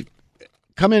 if you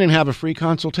come in and have a free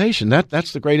consultation,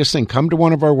 that's the greatest thing. Come to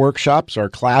one of our workshops, our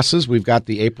classes. We've got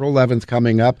the April 11th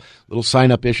coming up. Little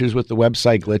sign-up issues with the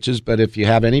website glitches, but if you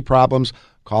have any problems,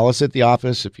 call us at the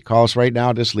office. If you call us right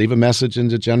now, just leave a message in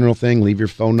the general thing. Leave your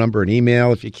phone number and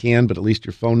email if you can, but at least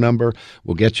your phone number.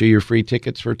 We'll get you your free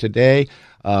tickets for today.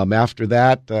 After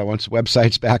that, once the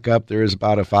website's back up, there is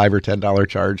about a $5 or $10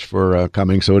 charge for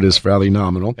coming, so it is fairly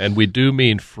nominal. And we do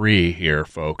mean free here,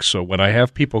 folks. So when I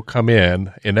have people come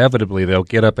in, inevitably they'll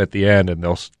get up at the end and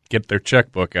they'll get their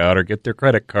checkbook out or get their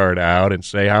credit card out and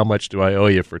say, how much do I owe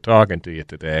you for talking to you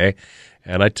today?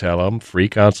 And I tell them free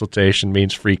consultation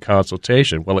means free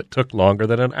consultation. Well, it took longer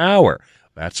than an hour.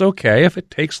 That's okay. If it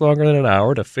takes longer than an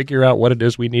hour to figure out what it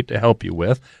is we need to help you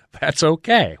with, that's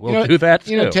okay. We'll do that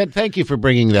too. Ted, thank you for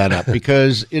bringing that up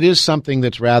because it is something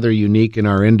that's rather unique in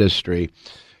our industry.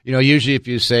 Usually if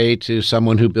you say to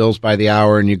someone who bills by the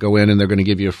hour and you go in and they're going to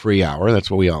give you a free hour,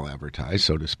 that's what we all advertise,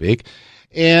 so to speak.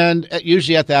 And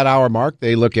usually at that hour mark,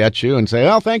 they look at you and say,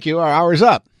 well, thank you, our hour's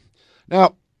up.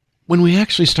 Now, when we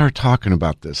actually start talking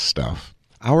about this stuff,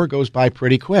 hour goes by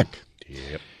pretty quick.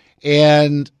 Yep.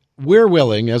 And we're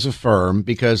willing as a firm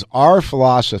because our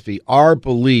philosophy, our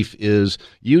belief is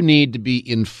you need to be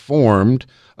informed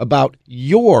about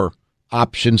your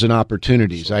options and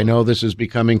opportunities. I know this is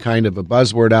becoming kind of a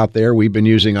buzzword out there. We've been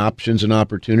using options and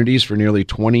opportunities for nearly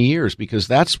 20 years because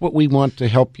that's what we want to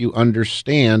help you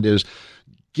understand is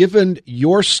given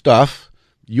your stuff,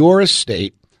 your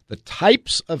estate, the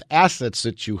types of assets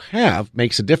that you have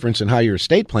makes a difference in how your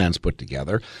estate plan's put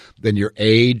together, then your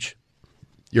age,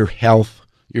 your health,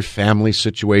 your family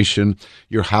situation,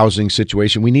 your housing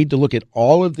situation. We need to look at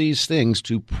all of these things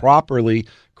to properly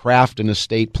craft an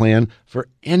estate plan for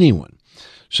anyone.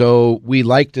 So we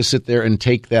like to sit there and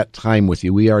take that time with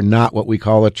you. We are not what we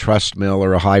call a trust mill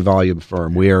or a high-volume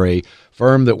firm. We are a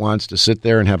firm that wants to sit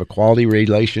there and have a quality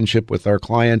relationship with our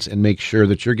clients and make sure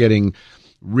that you're getting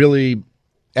really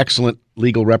excellent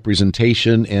legal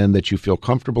representation and that you feel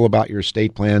comfortable about your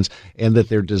estate plans and that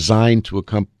they're designed to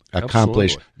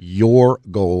accomplish your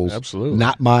goals. Absolutely.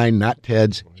 Not mine, not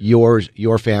Ted's, yours,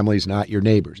 your family's, not your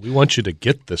neighbor's. We want you to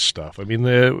get this stuff. I mean,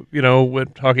 we're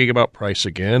talking about price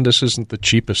again. This isn't the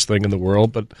cheapest thing in the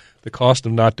world, but the cost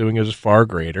of not doing it is far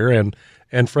greater.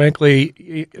 And frankly,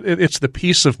 it's the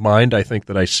peace of mind, I think,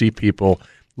 that I see people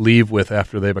leave with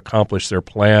after they've accomplished their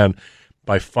plan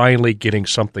by finally getting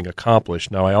something accomplished.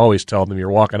 Now, I always tell them,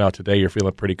 you're walking out today, you're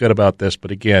feeling pretty good about this.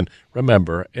 But again,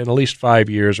 remember, in at least 5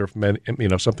 years or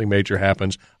something major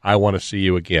happens, I want to see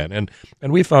you again.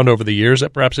 And we found over the years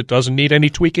that perhaps it doesn't need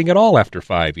any tweaking at some after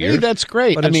 5 years. Hey, that's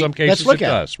great. But in some cases it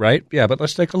does, right? Yeah, but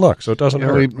let's take a look. So it doesn't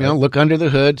hurt. Look under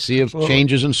the hood, see if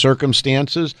changes in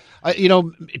circumstances.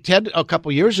 Ted, a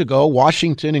couple years ago,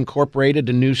 Washington incorporated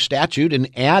a new statute and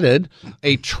added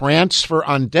a transfer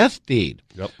on death deed.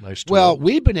 Yep, nice tool. Well,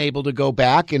 we've been able to go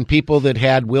back, and people that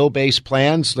had will-based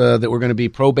plans that were going to be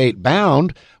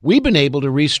probate-bound, we've been able to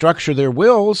restructure their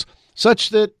wills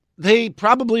such that they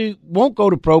probably won't go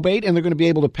to probate, and they're going to be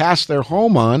able to pass their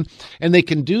home on, and they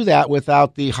can do that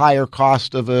without the higher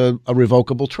cost of a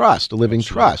revocable trust, a living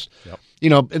trust. Yep.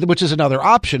 Which is another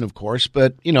option, of course,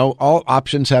 but, all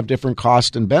options have different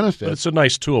costs and benefits. But it's a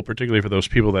nice tool, particularly for those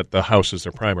people that the house is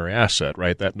their primary asset,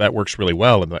 right? That works really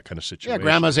well in that kind of situation. Yeah,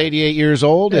 Grandma's 88 years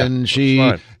old, and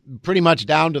she pretty much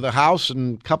down to the house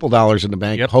and a couple dollars in the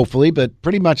bank, hopefully, but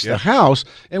pretty much the house.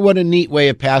 And what a neat way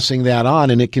of passing that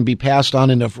on, and it can be passed on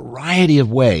in a variety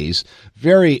of ways.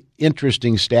 Very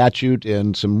interesting statute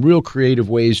and some real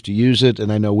creative ways to use it,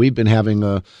 and I know we've been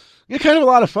having kind of a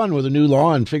lot of fun with the new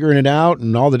law and figuring it out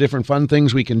and all the different fun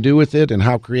things we can do with it and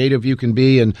how creative you can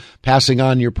be and passing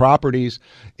on your properties.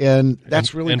 And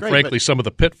that's really great. And frankly, some of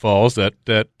the pitfalls that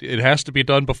it has to be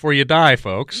done before you die,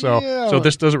 folks. So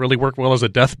this doesn't really work well as a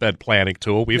deathbed planning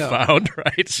tool, we've found,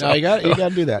 right? So no, you got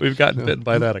to do that. We've gotten bitten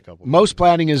by that a couple. Most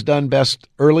planning is done best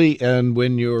early and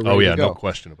when you're ready to go. No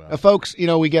question about it. Folks,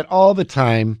 we get all the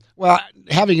time, well,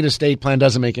 having an estate plan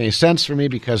doesn't make any sense for me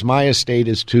because my estate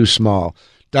is too small.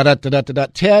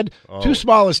 Ted, two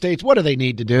small estates, what do they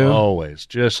need to do? Always.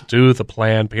 Just do the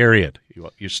plan, period.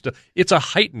 It's a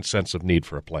heightened sense of need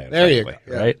for a plan. There you go.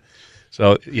 Right?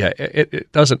 So,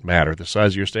 it doesn't matter the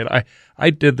size of your estate. I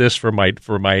did this for my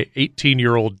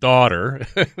 18-year-old daughter.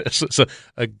 It's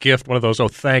a gift, one of those,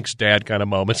 thanks, Dad kind of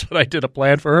moments, but I did a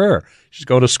plan for her. She's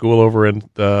going to school over in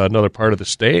another part of the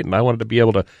state, and I wanted to be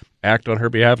able to act on her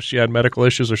behalf if she had medical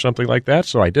issues or something like that,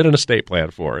 so I did an estate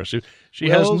plan for her. She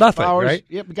has nothing, right?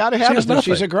 Yep, got to have it.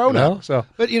 She's a grown-up.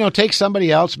 But, take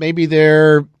somebody else. Maybe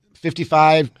they're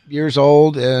 55 years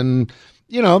old and,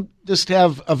 just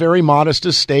have a very modest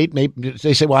estate. Maybe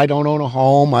they say, well, I don't own a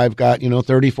home. I've got, $30,000,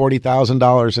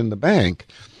 $40,000 in the bank.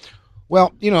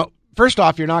 Well, first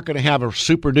off, you're not going to have a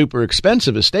super-duper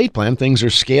expensive estate plan. Things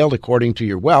are scaled according to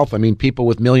your wealth. I mean, people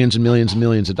with millions and millions and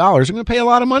millions of dollars are going to pay a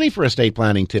lot of money for estate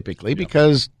planning typically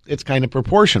because it's kind of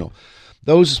proportional.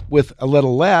 Those with a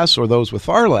little less or those with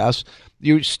far less,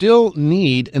 you still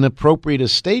need an appropriate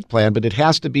estate plan, but it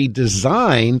has to be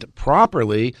designed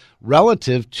properly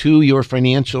relative to your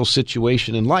financial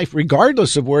situation in life,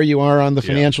 regardless of where you are on the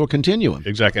financial continuum.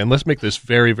 Exactly. And let's make this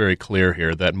very, very clear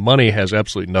here that money has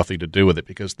absolutely nothing to do with it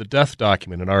because the death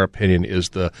document, in our opinion, is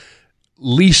the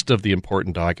least of the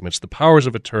important documents. The powers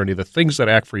of attorney, the things that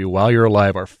act for you while you're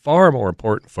alive are far more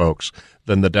important, folks,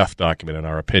 than the death document, in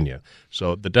our opinion.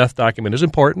 So the death document is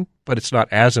important, but it's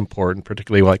not as important,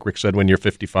 particularly like Rick said, when you're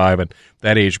 55, and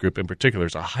that age group in particular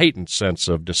is a heightened sense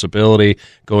of disability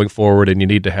going forward, and you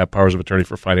need to have powers of attorney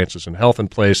for finances and health in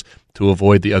place to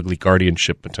avoid the ugly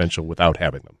guardianship potential without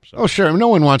having them. So. Oh, sure. No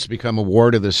one wants to become a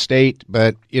ward of the state,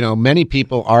 but, many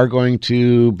people are going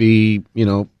to be,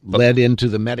 led into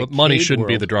the Medicaid But money shouldn't world.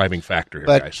 be the driving factor here,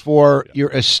 but guys. For your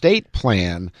estate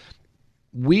plan,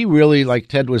 we really, like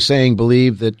Ted was saying,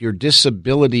 believe that your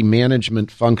disability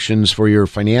management functions for your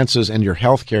finances and your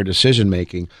healthcare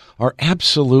decision-making are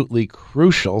absolutely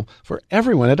crucial for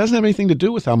everyone. It doesn't have anything to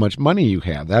do with how much money you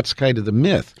have. That's kind of the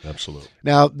myth. Absolutely.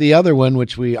 Now, the other one,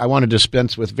 which I want to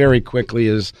dispense with very quickly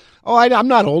is, I'm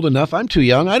not old enough. I'm too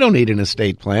young. I don't need an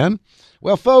estate plan.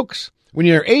 Well, folks, when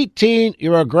you're 18,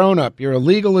 you're a grown-up. You're a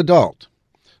legal adult.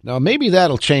 Now, maybe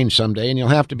that'll change someday, and you'll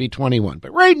have to be 21.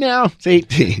 But right now, it's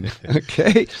 18,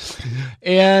 okay?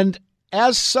 And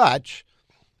as such,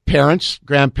 parents,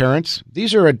 grandparents,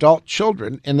 these are adult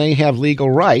children, and they have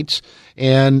legal rights.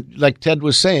 And like Ted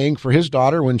was saying, for his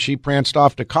daughter, when she pranced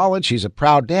off to college, he's a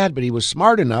proud dad, but he was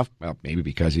smart enough, well, maybe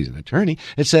because he's an attorney,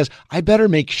 it says, I better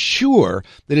make sure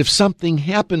that if something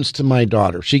happens to my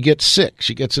daughter, she gets sick,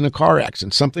 she gets in a car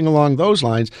accident, something along those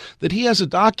lines, that he has a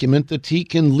document that he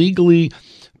can legally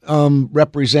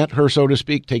represent her, so to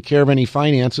speak, take care of any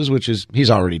finances, which is,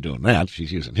 he's already doing that.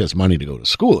 She's using his money to go to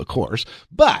school, of course,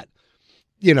 but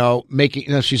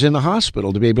she's in the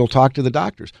hospital to be able to talk to the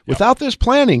doctors. Yep. Without this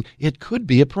planning, it could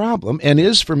be a problem, and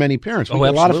is for many parents. We get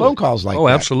a lot of phone calls like that. Oh,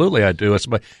 absolutely, I do.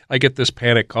 I get this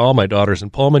panic call. My daughter's in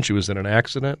Pullman. She was in an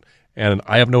accident, and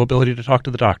I have no ability to talk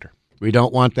to the doctor. We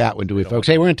don't want that one, do we, folks?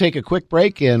 Hey, we're going to take a quick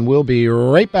break, and we'll be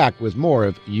right back with more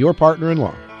of Your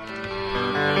Partner-in-Law.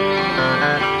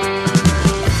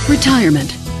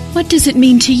 Retirement. What does it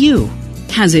mean to you?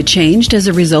 Has it changed as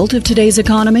a result of today's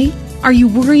economy? Are you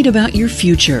worried about your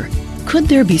future? Could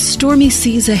there be stormy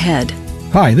seas ahead?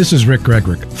 Hi, this is Ric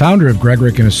Gregorek, founder of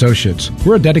Gregorek & Associates.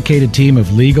 We're a dedicated team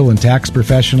of legal and tax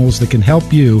professionals that can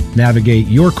help you navigate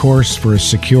your course for a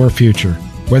secure future.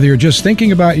 Whether you're just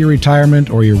thinking about your retirement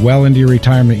or you're well into your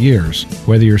retirement years,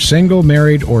 whether you're single,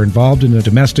 married, or involved in a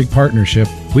domestic partnership,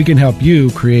 we can help you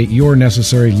create your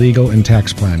necessary legal and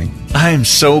tax planning. I am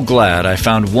so glad I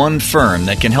found one firm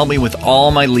that can help me with all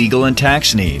my legal and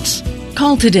tax needs.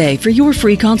 Call today for your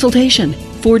free consultation.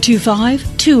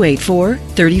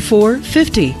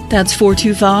 425-284-3450. That's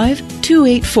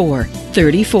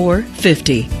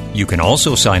 425-284-3450. You can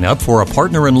also sign up for a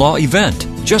partner-in-law event.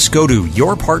 Just go to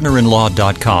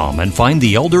yourpartnerinlaw.com and find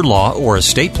the elder law or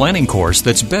estate planning course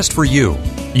that's best for you.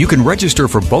 You can register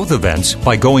for both events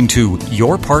by going to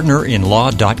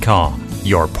yourpartnerinlaw.com.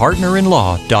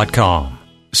 yourpartnerinlaw.com.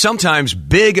 Sometimes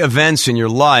big events in your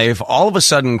life all of a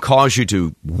sudden cause you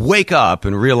to wake up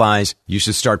and realize you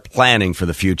should start planning for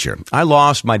the future. I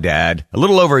lost my dad a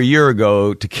little over a year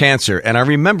ago to cancer, and I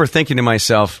remember thinking to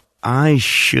myself, I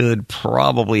should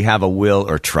probably have a will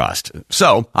or trust.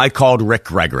 So I called Ric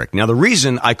Gregorek. Now, the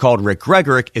reason I called Ric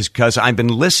Gregorek is because I've been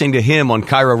listening to him on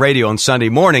Cairo Radio on Sunday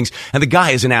mornings, and the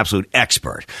guy is an absolute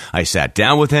expert. I sat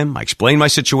down with him. I explained my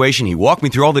situation. He walked me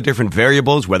through all the different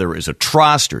variables, whether it was a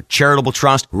trust or charitable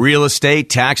trust, real estate,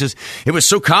 taxes. It was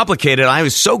so complicated. I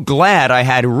was so glad I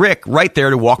had Ric right there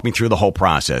to walk me through the whole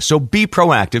process. So be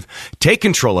proactive. Take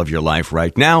control of your life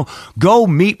right now. Go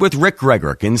meet with Ric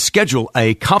Gregorek and schedule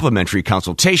a complimentary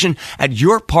consultation at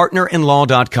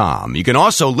yourpartnerinlaw.com. You can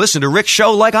also listen to Ric's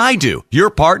show like I do, Your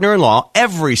Partner-in-Law,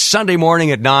 every Sunday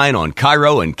morning at 9 on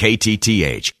Cairo and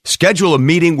KTTH. Schedule a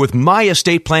meeting with my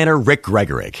estate planner, Ric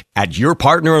Gregorek, at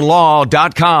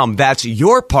yourpartnerinlaw.com. That's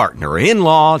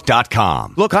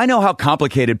yourpartnerinlaw.com. Look, I know how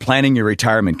complicated planning your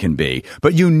retirement can be,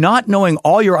 but you not knowing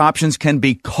all your options can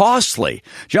be costly.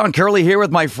 John Curley here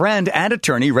with my friend and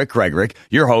attorney, Ric Gregorek,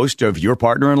 your host of Your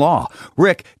Partner-in-Law.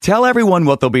 Ric, tell everyone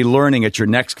what they'll be learning at your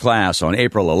next class on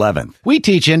April 11th. We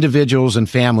teach individuals and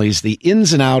families the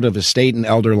ins and outs of estate and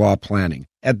elder law planning.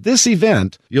 At this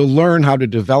event, you'll learn how to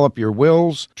develop your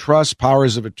wills, trusts,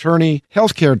 powers of attorney,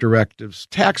 healthcare directives,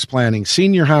 tax planning,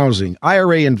 senior housing,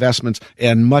 IRA investments,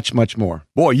 and much, much more.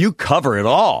 Boy, you cover it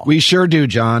all. We sure do,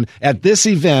 John. At this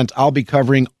event, I'll be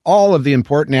covering all of the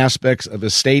important aspects of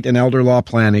estate and elder law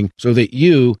planning so that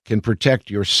you can protect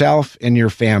yourself and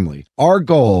your family. Our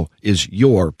goal is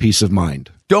your peace of mind.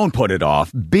 Don't put it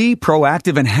off. Be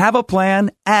proactive and have a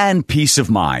plan and peace of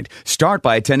mind. Start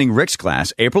by attending Ric's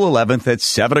class April 11th at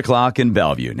 7 o'clock in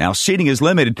Bellevue. Now, seating is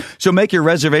limited, so make your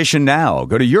reservation now.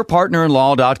 Go to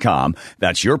yourpartnerinlaw.com.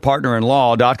 That's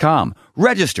yourpartnerinlaw.com.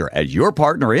 Register at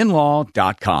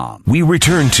yourpartnerinlaw.com. We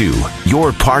return to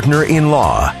Your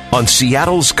Partner-in-Law on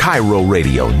Seattle's Cairo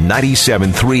Radio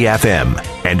 97.3 FM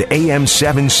and AM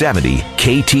 770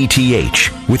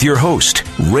 KTTH with your host,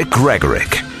 Ric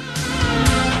Gregorek.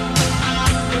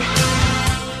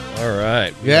 All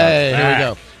right. Yay, here we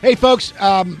go. Hey, folks,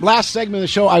 last segment of the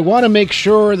show, I want to make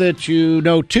sure that you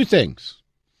know two things.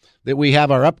 That we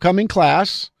have our upcoming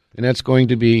class, and that's going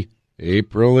to be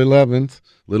April 11th.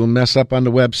 Little mess up on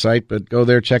the website, but go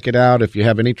there, check it out. If you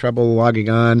have any trouble logging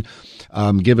on,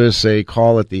 give us a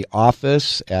call at the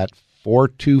office at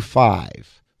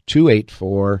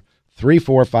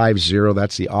 425-284-3450.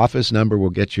 That's the office number. We'll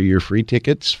get you your free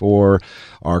tickets for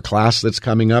our class that's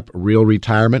coming up, Real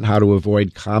Retirement, How to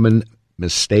Avoid Common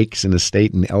mistakes in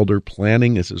estate and elder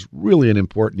planning. This is really an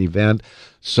important event.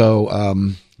 So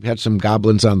we had some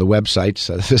goblins on the website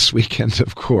this weekend,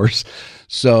 of course.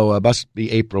 So must be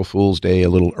April Fool's Day a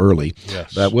little early.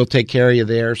 Yes. But we'll take care of you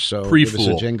there. So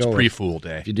Pre-Fool. It's Pre-Fool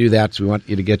Day. If you do that, so we want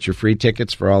you to get your free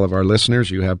tickets for all of our listeners.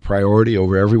 You have priority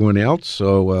over everyone else.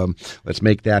 So let's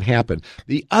make that happen.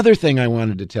 The other thing I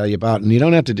wanted to tell you about, and you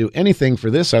don't have to do anything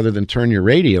for this other than turn your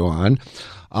radio on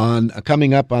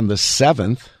coming up on the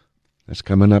 7th. That's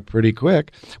coming up pretty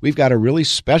quick. We've got a really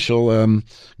special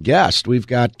guest. We've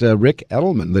got Ric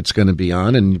Edelman that's going to be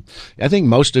on, and I think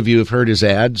most of you have heard his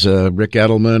ads, Ric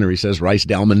Edelman, or he says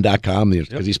ricedelman.com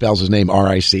because he spells his name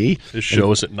R-I-C. His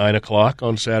show is at 9 o'clock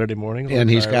on Saturday morning. And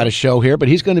he's got a show here, but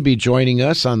he's going to be joining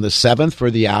us on the 7th for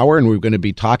the hour, and we're going to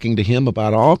be talking to him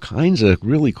about all kinds of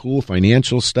really cool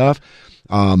financial stuff.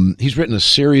 He's written a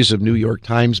series of New York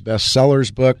Times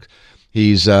bestsellers book.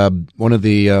 He's one of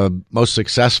the most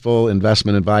successful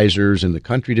investment advisors in the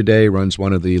country today, runs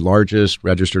one of the largest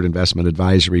registered investment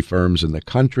advisory firms in the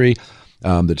country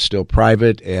that's still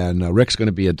private, and Ric's going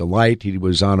to be a delight. He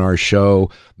was on our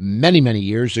show many, many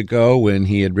years ago when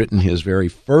he had written his very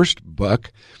first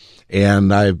book,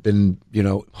 and I've been,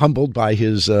 humbled by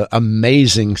his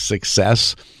amazing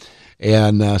success.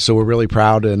 And so we're really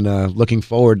proud and looking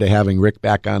forward to having Ric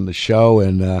back on the show.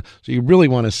 And so you really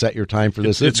want to set your time for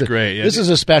this. It's great. This is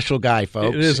a special guy,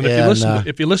 folks. It is. And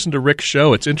if you listen to Ric's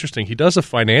show, it's interesting. He does a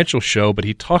financial show, but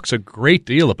he talks a great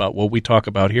deal about what we talk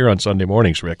about here on Sunday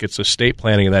mornings, Ric. It's estate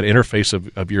planning and that interface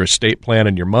of your estate plan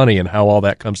and your money and how all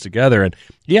that comes together. And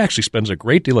he actually spends a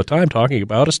great deal of time talking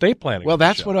about estate planning. Well,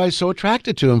 that's what I was so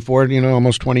attracted to him for,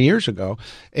 almost 20 years ago.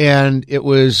 And it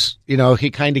was,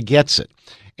 he kind of gets it.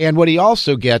 And what he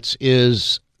also gets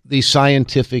is the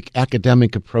scientific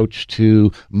academic approach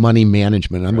to money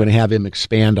management. I'm going to have him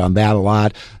expand on that a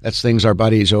lot. That's things our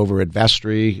buddies over at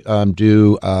Vestry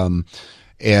do.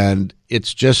 And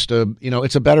it's just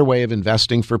it's a better way of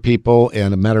investing for people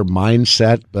and a better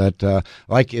mindset. But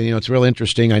it's real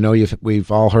interesting. I know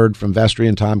we've all heard from Vestry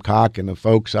and Tom Cock and the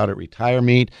folks out at Retire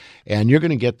Meet, and you're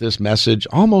going to get this message,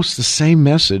 almost the same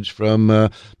message from Mr.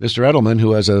 Edelman,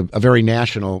 who has a very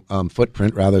national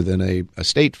footprint rather than a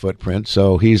state footprint.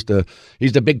 So he's the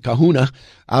big kahuna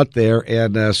out there,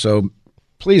 and so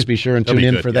please be sure and tune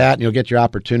in for that, and you'll get your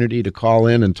opportunity to call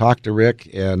in and talk to Ric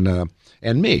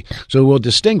and me. So we'll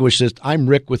distinguish this. I'm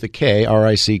Ric with a K,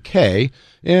 R-I-C-K,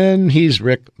 and he's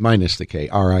Ric minus the K,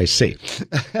 R-I-C.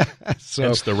 So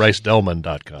it's the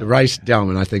ricedelman.com. The Rice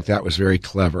Delman. I think that was very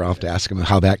clever. I'll have to ask him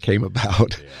how that came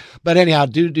about. Yeah. But anyhow,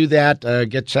 do that.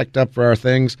 Get checked up for our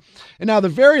things. And now the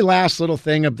very last little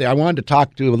thing I wanted to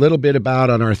talk to a little bit about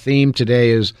on our theme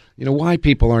today is, why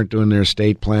people aren't doing their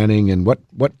estate planning and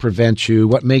what prevents you,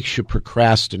 what makes you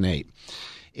procrastinate.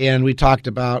 And we talked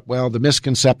about, the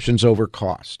misconceptions over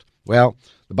cost. Well,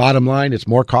 the bottom line, it's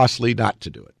more costly not to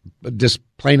do it. But just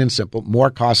plain and simple, more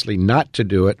costly not to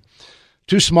do it.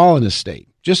 Too small an estate.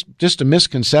 Just a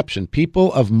misconception.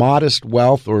 People of modest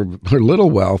wealth or little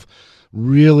wealth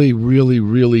really, really,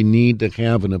 really need to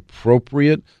have an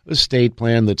appropriate estate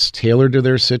plan that's tailored to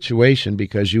their situation,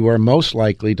 because you are most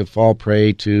likely to fall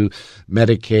prey to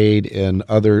Medicaid and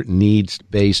other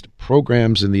needs-based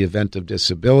programs in the event of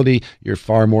disability. You're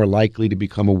far more likely to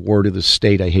become a ward of the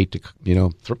state. I hate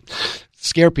to,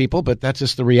 scare people, but that's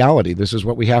just the reality. This is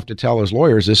what we have to tell as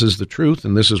lawyers. This is the truth,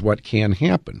 and this is what can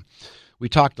happen. We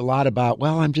talked a lot about,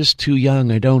 I'm just too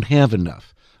young. I don't have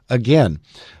enough. Again,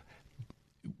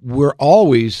 we're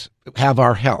always have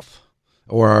our health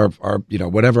or our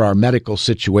whatever our medical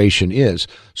situation is.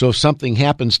 So if something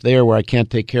happens there where I can't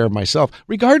take care of myself,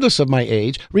 regardless of my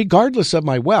age, regardless of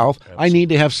my wealth, I need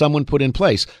to have someone put in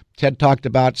place. Ted talked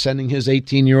about sending his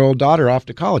 18-year-old daughter off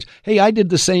to college. Hey, I did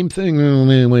the same thing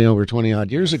way over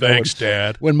 20-odd years ago. Thanks,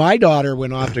 Dad. When my daughter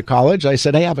went off to college, I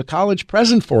said, hey, I have a college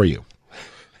present for you.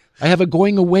 I have a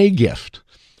going-away gift.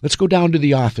 Let's go down to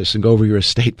the office and go over your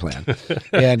estate plan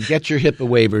and get your HIPAA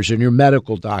waivers and your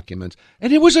medical documents.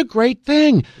 And it was a great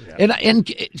thing. Yeah.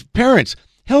 And parents,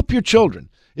 help your children.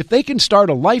 If they can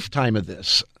start a lifetime of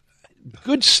this,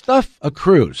 good stuff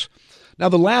accrues. Now,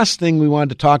 the last thing we wanted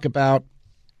to talk about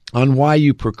on why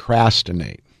you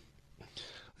procrastinate.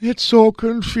 It's so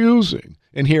confusing.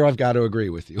 And here I've got to agree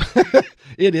with you.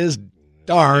 It is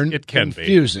darn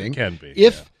confusing. It can be.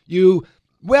 If you...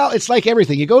 Well, it's like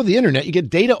everything. You go to the internet, you get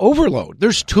data overload.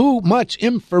 There's too much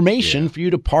information for you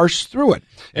to parse through it.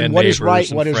 And what is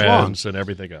right, what is wrong. And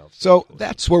everything else. So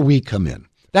that's where we come in.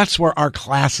 That's where our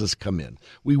classes come in.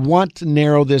 We want to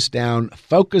narrow this down,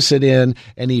 focus it in,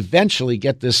 and eventually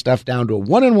get this stuff down to a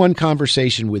one-on-one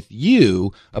conversation with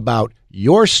you about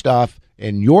your stuff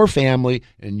and your family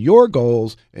and your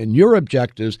goals and your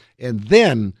objectives, and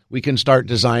then we can start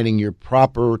designing your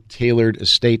proper tailored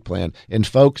estate plan. And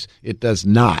folks, it does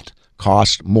not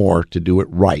cost more to do it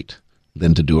right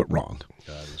than to do it wrong.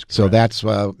 So that's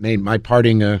made my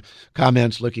parting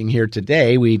comments looking here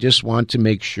today. We just want to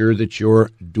make sure that you're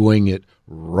doing it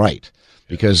right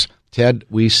because, Ted,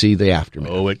 we see the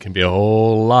aftermath. Oh, it can be a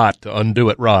whole lot to undo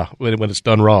it wrong when it's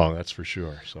done wrong, that's for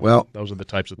sure. So well, those are the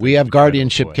types of things we have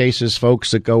guardianship cases,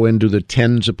 folks, that go into the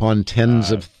tens upon tens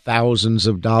of thousands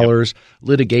of dollars. Yep.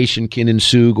 Litigation can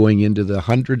ensue going into the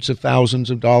hundreds of thousands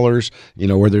of dollars,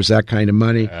 where there's that kind of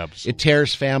money. Absolutely. It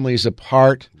tears families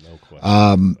apart. No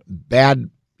question. Bad.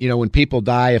 When people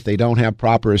die, if they don't have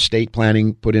proper estate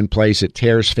planning put in place, it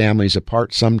tears families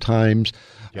apart sometimes.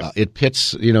 Yep. It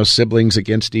pits, siblings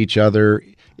against each other.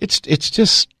 It's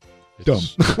just dumb.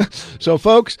 So,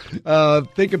 folks,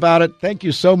 think about it. Thank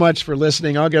you so much for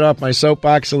listening. I'll get off my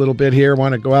soapbox a little bit here.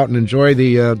 Want to go out and enjoy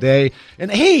the day.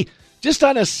 And, hey, just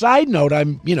on a side note,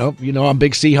 I'm I'm a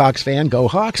big Seahawks fan. Go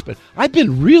Hawks! But I've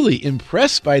been really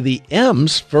impressed by the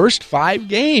M's first 5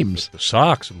 games. The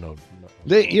Sox have no.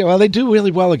 They do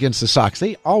really well against the Sox.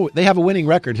 They have a winning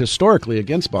record historically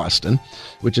against Boston,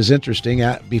 which is interesting.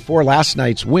 Before last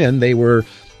night's win, they were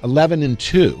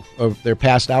 11-2 of their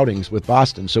past outings with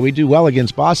Boston. So we do well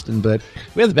against Boston, but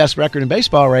we have the best record in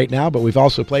baseball right now. But we've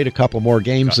also played a couple more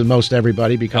games than most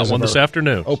everybody because of this our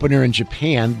afternoon opener in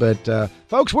Japan. But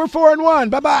folks, we're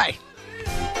 4-1. Bye bye.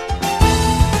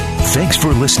 Thanks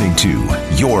for listening to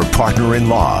Your Partner in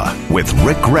Law with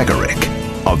Ric Gregorek.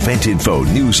 Event info,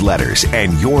 newsletters,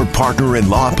 and Your Partner in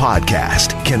Law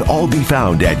podcast can all be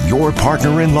found at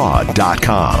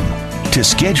yourpartnerinlaw.com. To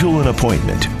schedule an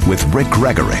appointment with Ric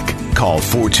Gregorek, call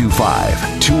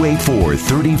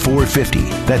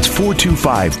 425-284-3450. That's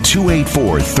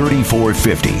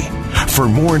 425-284-3450. For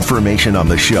more information on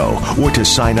the show or to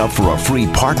sign up for a free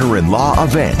Partner in Law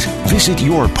event, visit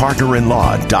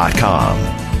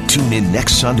yourpartnerinlaw.com. Tune in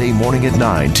next Sunday morning at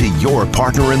 9 to Your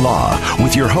Partner in Law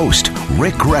with your host,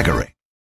 Ric Gregorek.